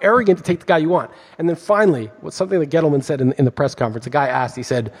 it's not arrogant to take the guy you want. And then finally, what's something that Gettleman said in the press conference, a guy asked, he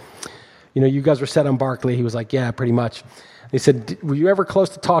said, you guys were set on Barkley. He was like, yeah, pretty much. He said, were you ever close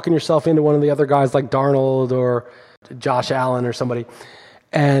to talking yourself into one of the other guys like Darnold or Josh Allen or somebody?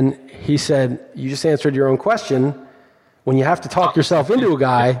 And he said, you just answered your own question. When you have to talk yourself into a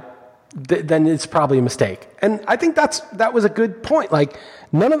guy, then it's probably a mistake. And I think that was a good point. Like,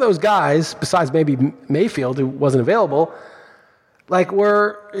 none of those guys, besides maybe Mayfield, who wasn't available, like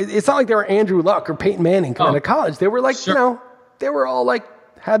it's not like they were Andrew Luck or Peyton Manning coming out of college. They were like, sure. They were all like,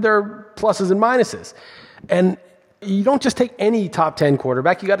 had their pluses and minuses. And you don't just take any top 10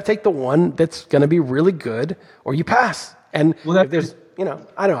 quarterback. You got to take the one that's going to be really good, or you pass. And if there's, I don't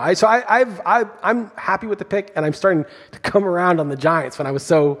know. I'm happy with the pick, and I'm starting to come around on the Giants when I was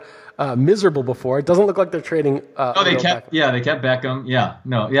so miserable before. It doesn't look like they're trading. They kept Beckham. Yeah,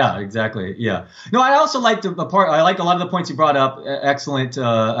 no, yeah, exactly. Yeah, no, I also liked the part. I liked a lot of the points you brought up. Excellent,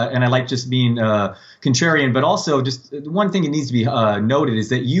 and I like just being contrarian. But also, just one thing that needs to be noted is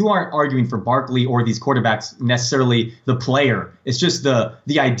that you aren't arguing for Barkley or these quarterbacks necessarily the player. It's just the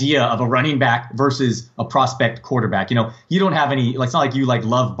idea of a running back versus a prospect quarterback. You don't have any. Like, it's not like you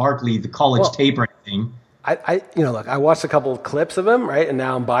love Barkley, the college tape or anything. Look, I watched a couple of clips of him, right? And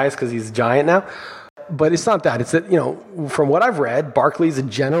now I'm biased because he's a Giant now. But it's not that. It's that, from what I've read, Barkley's a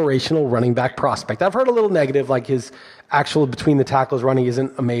generational running back prospect. I've heard a little negative, like his actual between the tackles running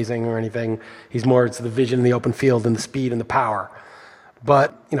isn't amazing or anything. It's the vision in the open field and the speed and the power.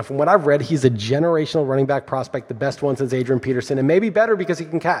 But, from what I've read, he's a generational running back prospect, the best one since Adrian Peterson, and maybe better because he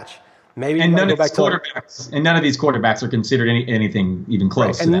can catch. And none of these quarterbacks are considered anything even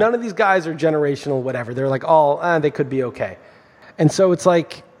close. Right. And none of these guys are generational, whatever. They're like, they could be okay. And so it's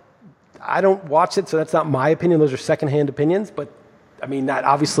like, I don't watch it, so that's not my opinion. Those are secondhand opinions. But I mean, that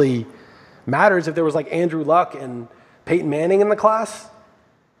obviously matters. If there was like Andrew Luck and Peyton Manning in the class,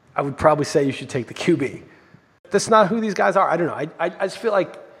 I would probably say you should take the QB. That's not who these guys are. I don't know. I just feel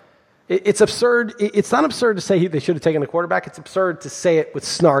like it's absurd. It's not absurd to say they should have taken a quarterback. It's absurd to say it with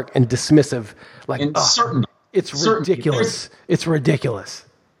snark and dismissive. It's ridiculous. It's ridiculous.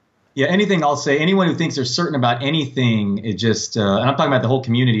 Yeah, anything I'll say, anyone who thinks they're certain about anything, it just, and I'm talking about the whole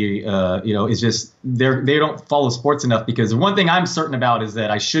community, is just, they don't follow sports enough, because the one thing I'm certain about is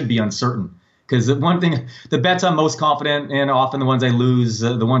that I should be uncertain. Because the bets I'm most confident in, often the ones I lose,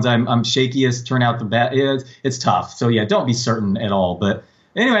 the ones I'm shakiest turn out the bet. It's tough. So yeah, don't be certain at all. But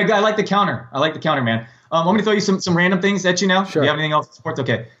anyway, I like the counter. Man. I'm going to throw you some random things at you now. Sure. Do you have anything else in sports?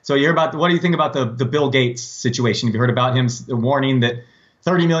 Okay. So what do you think about the Bill Gates situation? Have you heard about him warning that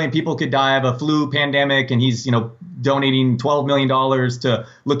 30 million people could die of a flu pandemic, and he's donating $12 million to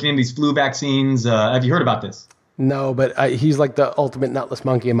looking into these flu vaccines? Have you heard about this? No, but he's like the ultimate nutless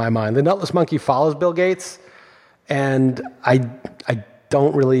monkey in my mind. The nutless monkey follows Bill Gates, and I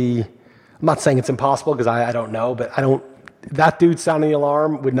don't really. I'm not saying it's impossible, because I don't know, but I don't. That dude sounding the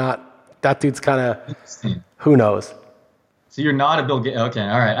alarm would not. That dude's kind of. Who knows? So you're not a Bill Gates. Okay,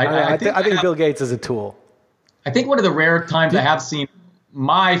 all right. I think Bill Gates is a tool. I think one of the rare times I have seen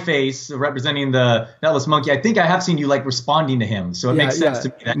my face representing the nutless monkey, I think I have seen you responding to him. So it makes sense to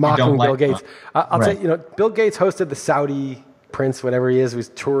me that mocking you don't Bill Gates. I'll say, Bill Gates hosted the Saudi prince, whatever he is, who's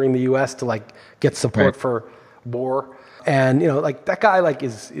touring the U.S. to get support for war. And, that guy,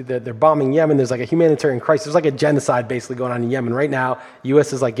 they're bombing Yemen. There's a humanitarian crisis. There's a genocide basically going on in Yemen right now.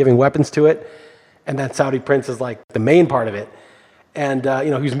 U.S. is giving weapons to it. And that Saudi prince is the main part of it. And,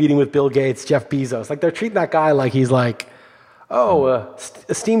 he's meeting with Bill Gates, Jeff Bezos. They're treating that guy like he's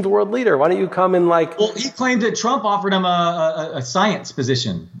esteemed world leader. Why don't you come and Well, he claimed that Trump offered him a science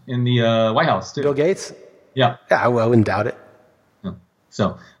position in the White House too. Bill Gates? Yeah. Yeah, I wouldn't doubt it. No.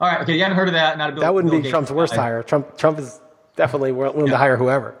 So, all right, okay, you haven't heard of that. That wouldn't be Trump's worst hire. Trump is definitely willing to hire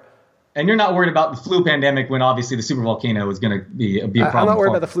whoever. And you're not worried about the flu pandemic when obviously the super volcano is going to be a problem. I'm not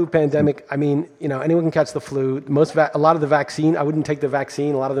worried about the flu pandemic. I mean, anyone can catch the flu. A lot of the vaccine, I wouldn't take the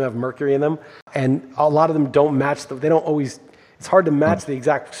vaccine. A lot of them have mercury in them, and a lot of them don't match. They don't always. It's hard to match the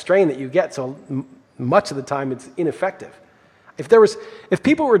exact strain that you get, so much of the time it's ineffective. If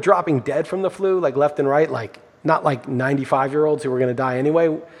people were dropping dead from the flu, like left and right, like not like 95-year-olds who were going to die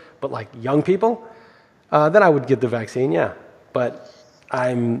anyway, but like young people, then I would get the vaccine. Yeah, but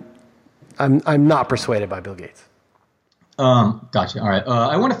I'm not persuaded by Bill Gates. Gotcha. All right.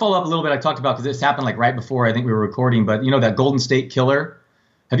 I want to follow up a little bit. I talked about, because this happened like right before I think we were recording, but that Golden State Killer.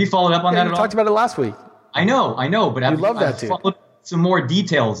 Have you followed up on that at all? We talked about it last week. I know, but you love that, dude. Followed some more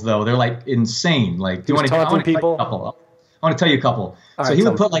details though. They're like insane. Like, do you want to tell people? I want to tell you a couple. So he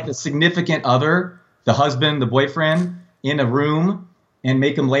would put like the significant other, the husband, the boyfriend, in a room and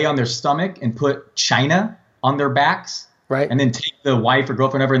make them lay on their stomach and put china on their backs. Right. And then take the wife or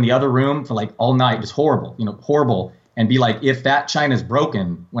girlfriend over in the other room for like all night. Just horrible, horrible. And be like, if that china's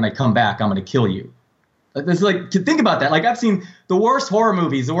broken when I come back, I'm going to kill you. It's like, to think about that. Like, I've seen the worst horror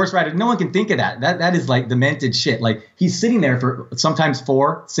movies, the worst writers. No one can think of that. That is like demented shit. Like, he's sitting there for sometimes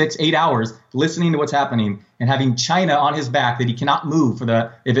 4, 6, 8 hours listening to what's happening and having china on his back that he cannot move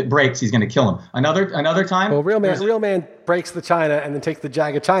if it breaks, he's going to kill him. Another time. Well, real man breaks the china and then takes the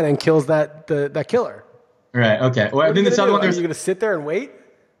jag of china and kills that killer. Right. Okay. Well, then this other one. Are you going to sit there and wait?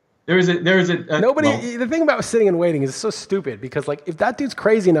 The thing about sitting and waiting is it's so stupid, because like, if that dude's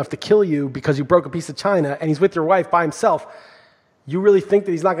crazy enough to kill you because you broke a piece of china and he's with your wife by himself, you really think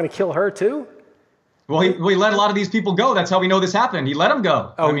that he's not going to kill her too? Well, he let a lot of these people go. That's how we know this happened. He let them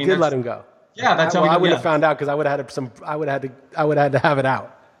go. Oh, he did let him go. Yeah, that's how we know. I would have found out, because I would have had to have it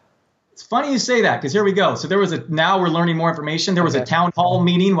out. It's funny you say that, because here we go. So now we're learning more information. There was a town hall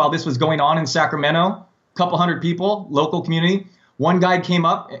meeting while this was going on in Sacramento. A couple hundred people, local community. One guy came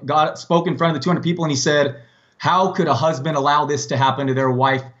up, spoke in front of the 200 people, and he said, how could a husband allow this to happen to their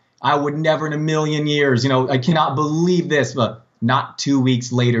wife? I would never in a million years. I cannot believe this. But not 2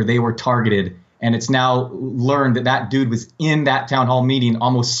 weeks later, they were targeted. And it's now learned that dude was in that town hall meeting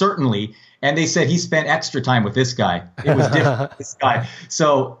almost certainly. And they said he spent extra time with this guy. It was different with this guy.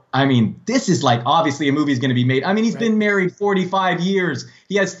 So, I mean, this is like, obviously a movie is going to be made. I mean, he's been married 45 years.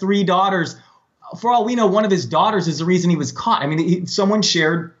 He has 3 daughters. For all we know, one of his daughters is the reason he was caught. I mean, someone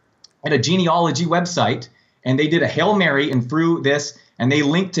shared at a genealogy website, and they did a Hail Mary and through this, and they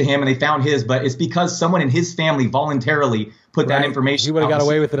linked to him, and they found his. But it's because someone in his family voluntarily put that information. He would have got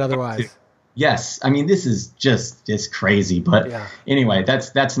away with it otherwise. Yes. I mean, this is just crazy. But anyway,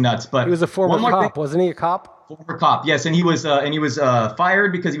 that's nuts. But he was a former cop, wasn't he? A cop? Former cop, yes. And he was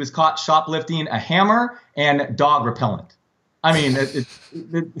fired because he was caught shoplifting a hammer and dog repellent. I mean,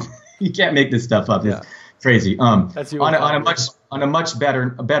 you can't make this stuff up. It's crazy. On a much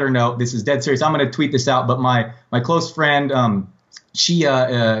better note, this is dead serious. I'm going to tweet this out, but my close friend, she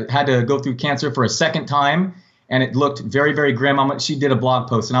had to go through cancer for a second time, and it looked very, very grim. She did a blog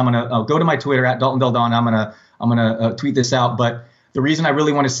post, and I'm going to go to my Twitter at Dalton Del Don. I'm going to tweet this out. But the reason I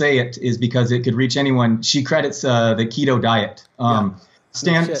really want to say it is because it could reach anyone. She credits the keto diet.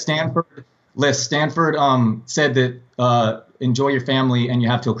 Stanford said that enjoy your family and you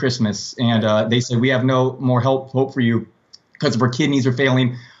have till Christmas. And they said, we have no more hope for you because her kidneys are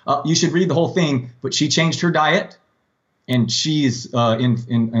failing. You should read the whole thing. But she changed her diet, and she's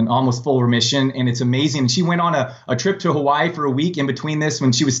in almost full remission. And it's amazing. She went on a trip to Hawaii for a week in between this,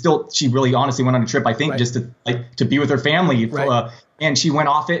 when she really honestly went on a trip, I think, just to be with her family. Right. And she went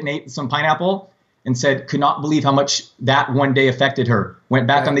off it and ate some pineapple and said, could not believe how much that one day affected her. Went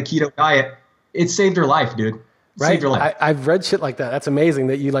back on the keto diet. It saved her life, dude. Right. I've read shit like that. That's amazing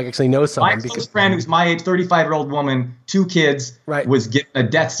that you actually know someone. My close friend, who's my age, 35-year-old woman, 2 kids, was getting a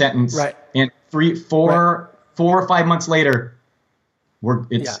death sentence. Right. And 4 or 5 months later,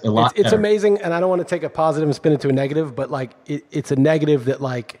 it's a lot better. It's amazing, and I don't want to take a positive and spin it to a negative, but it's a negative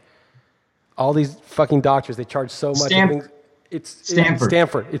that all these fucking doctors, they charge so much.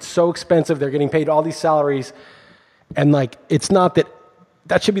 Stanford. It's so expensive. They're getting paid all these salaries, and it's not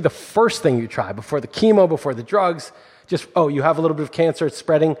that should be the first thing you try before the chemo, before the drugs. Just, you have a little bit of cancer, it's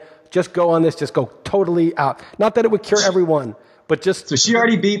spreading. Just go on this. Just go totally out. Not that it would cure everyone, but just. So she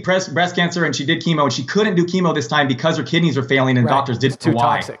already beat breast cancer, and she did chemo, and she couldn't do chemo this time because her kidneys were failing, and doctors didn't know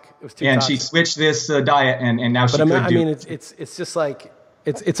why. It was too toxic. She switched this diet, and now she could do. I mean, it's just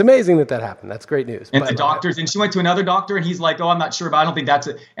it's amazing that happened. That's great news. And the doctors, and she went to another doctor, and he's like, I'm not sure, but I don't think that's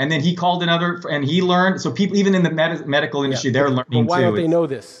it. And then he called another, and he learned. So people, even in the medical industry, they're learning too. Why don't they know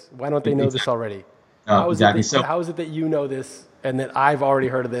this? Why don't they know this already? How is it that you know this, and that I've already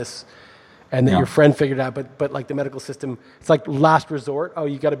heard of this, and that your friend figured it out? But the medical system, it's like last resort.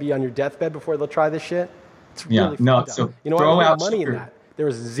 You got to be on your deathbed before they'll try this shit. It's really So I don't money in that. There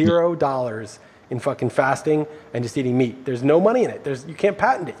was $0 in fucking fasting and just eating meat. There's no money in it. You can't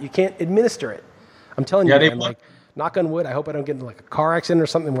patent it. You can't administer it. I'm telling you, man, knock on wood, I hope I don't get into a car accident or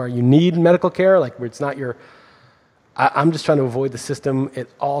something where you need medical care, where it's not your, I'm just trying to avoid the system at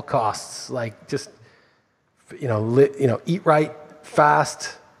all costs. Like just, eat right,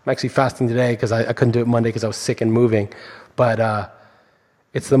 fast. I'm actually fasting today because I couldn't do it Monday because I was sick and moving. But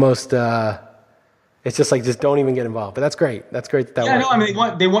it's the most, it's just like, just don't even get involved. But that's great. That's great. That no, I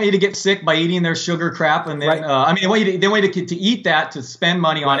mean, they want you to get sick by eating their sugar crap. And then, right. They want you to eat that, to spend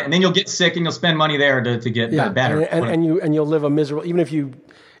money on it. And then you'll get sick and you'll spend money there to get better. And you'll live a miserable, even if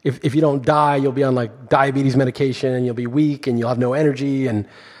you don't die, you'll be on like diabetes medication and you'll be weak and you'll have no energy. And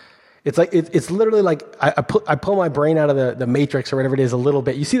it's like, it's literally like I pull my brain out of the Matrix or whatever it is a little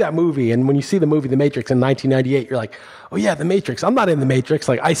bit. You see that movie, and when you see the movie The Matrix in 1998, you're like, oh yeah, The Matrix. I'm not in The Matrix.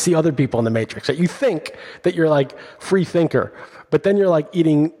 Like I see other people in The Matrix. Like, you think that you're like free thinker, but then you're like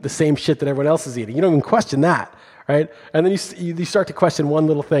eating the same shit that everyone else is eating. You don't even question that, right? And then you start to question one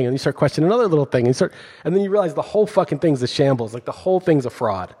little thing, and you start questioning another little thing, and then you realize the whole fucking thing's a shambles. Like the whole thing's a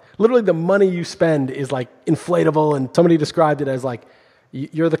fraud. Literally, the money you spend is like inflatable, and somebody described it as like,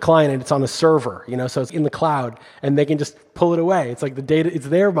 you're the client and it's on a server, so it's in the cloud and they can just pull it away. It's like the data, it's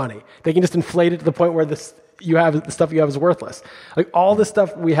their money. They can just inflate it to the point where the stuff you have is worthless. Like all the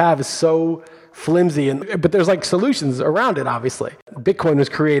stuff we have is so flimsy, but there's like solutions around it, obviously. Bitcoin was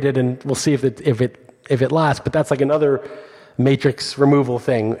created, and we'll see if it lasts, but that's like another matrix removal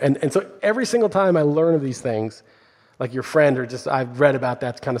thing. And so every single time I learn of these things, like your friend, or just I've read about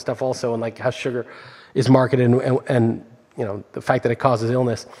that kind of stuff also, and like how sugar is marketed and the fact that it causes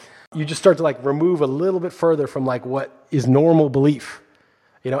illness, you just start to like remove a little bit further from like what is normal belief,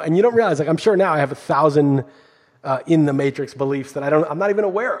 and you don't realize, like, I'm sure now I have 1,000 in the matrix beliefs that I'm not even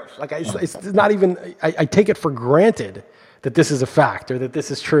aware of. Like it's not even, I take it for granted that this is a fact, or that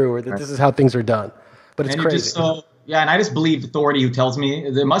this is true, or that this is how things are done. But it's crazy. And I just believe authority who telels me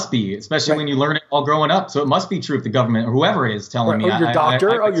it must be, especially when you learn it all growing up. So it must be true if the government or whoever is telling me. Your doctor,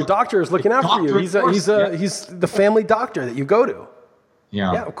 your doctor is looking after you. He's the family doctor that you go to.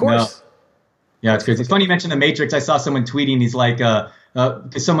 Yeah, of course. No. Yeah, it's crazy. It's funny you mentioned the Matrix. I saw someone tweeting. He's like,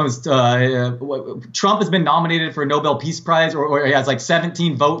 because Trump has been nominated for a Nobel Peace Prize, or he has like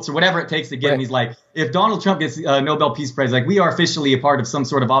 17 votes or whatever it takes to get him. He's like, if Donald Trump gets a Nobel Peace Prize, like, we are officially a part of some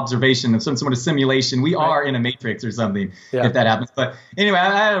sort of observation, of some sort of simulation. We are in a matrix or something if that happens. But anyway,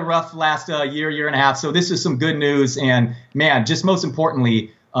 I had a rough last year and a half. So this is some good news. And man, just most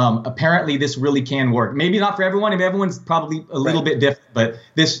importantly, apparently this really can work. Maybe not for everyone, and everyone's probably a little bit different, but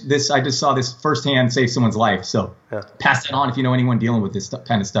this I just saw this firsthand save someone's life. So pass that on if you know anyone dealing with this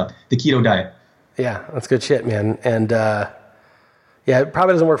kind of stuff. The keto diet. Yeah, that's good shit, man. And it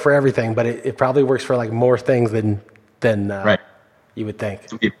probably doesn't work for everything, but it probably works for like more things than you would think.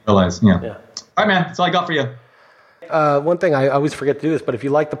 Some people realize, yeah. All right, man. That's all I got for you. One thing I always forget to do this, but if you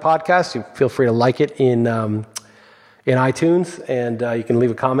like the podcast, you feel free to like it in iTunes, and you can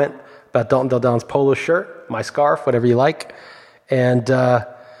leave a comment about Dalton Del Don's polo shirt, my scarf, whatever you like. And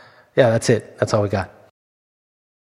that's it. That's all we got.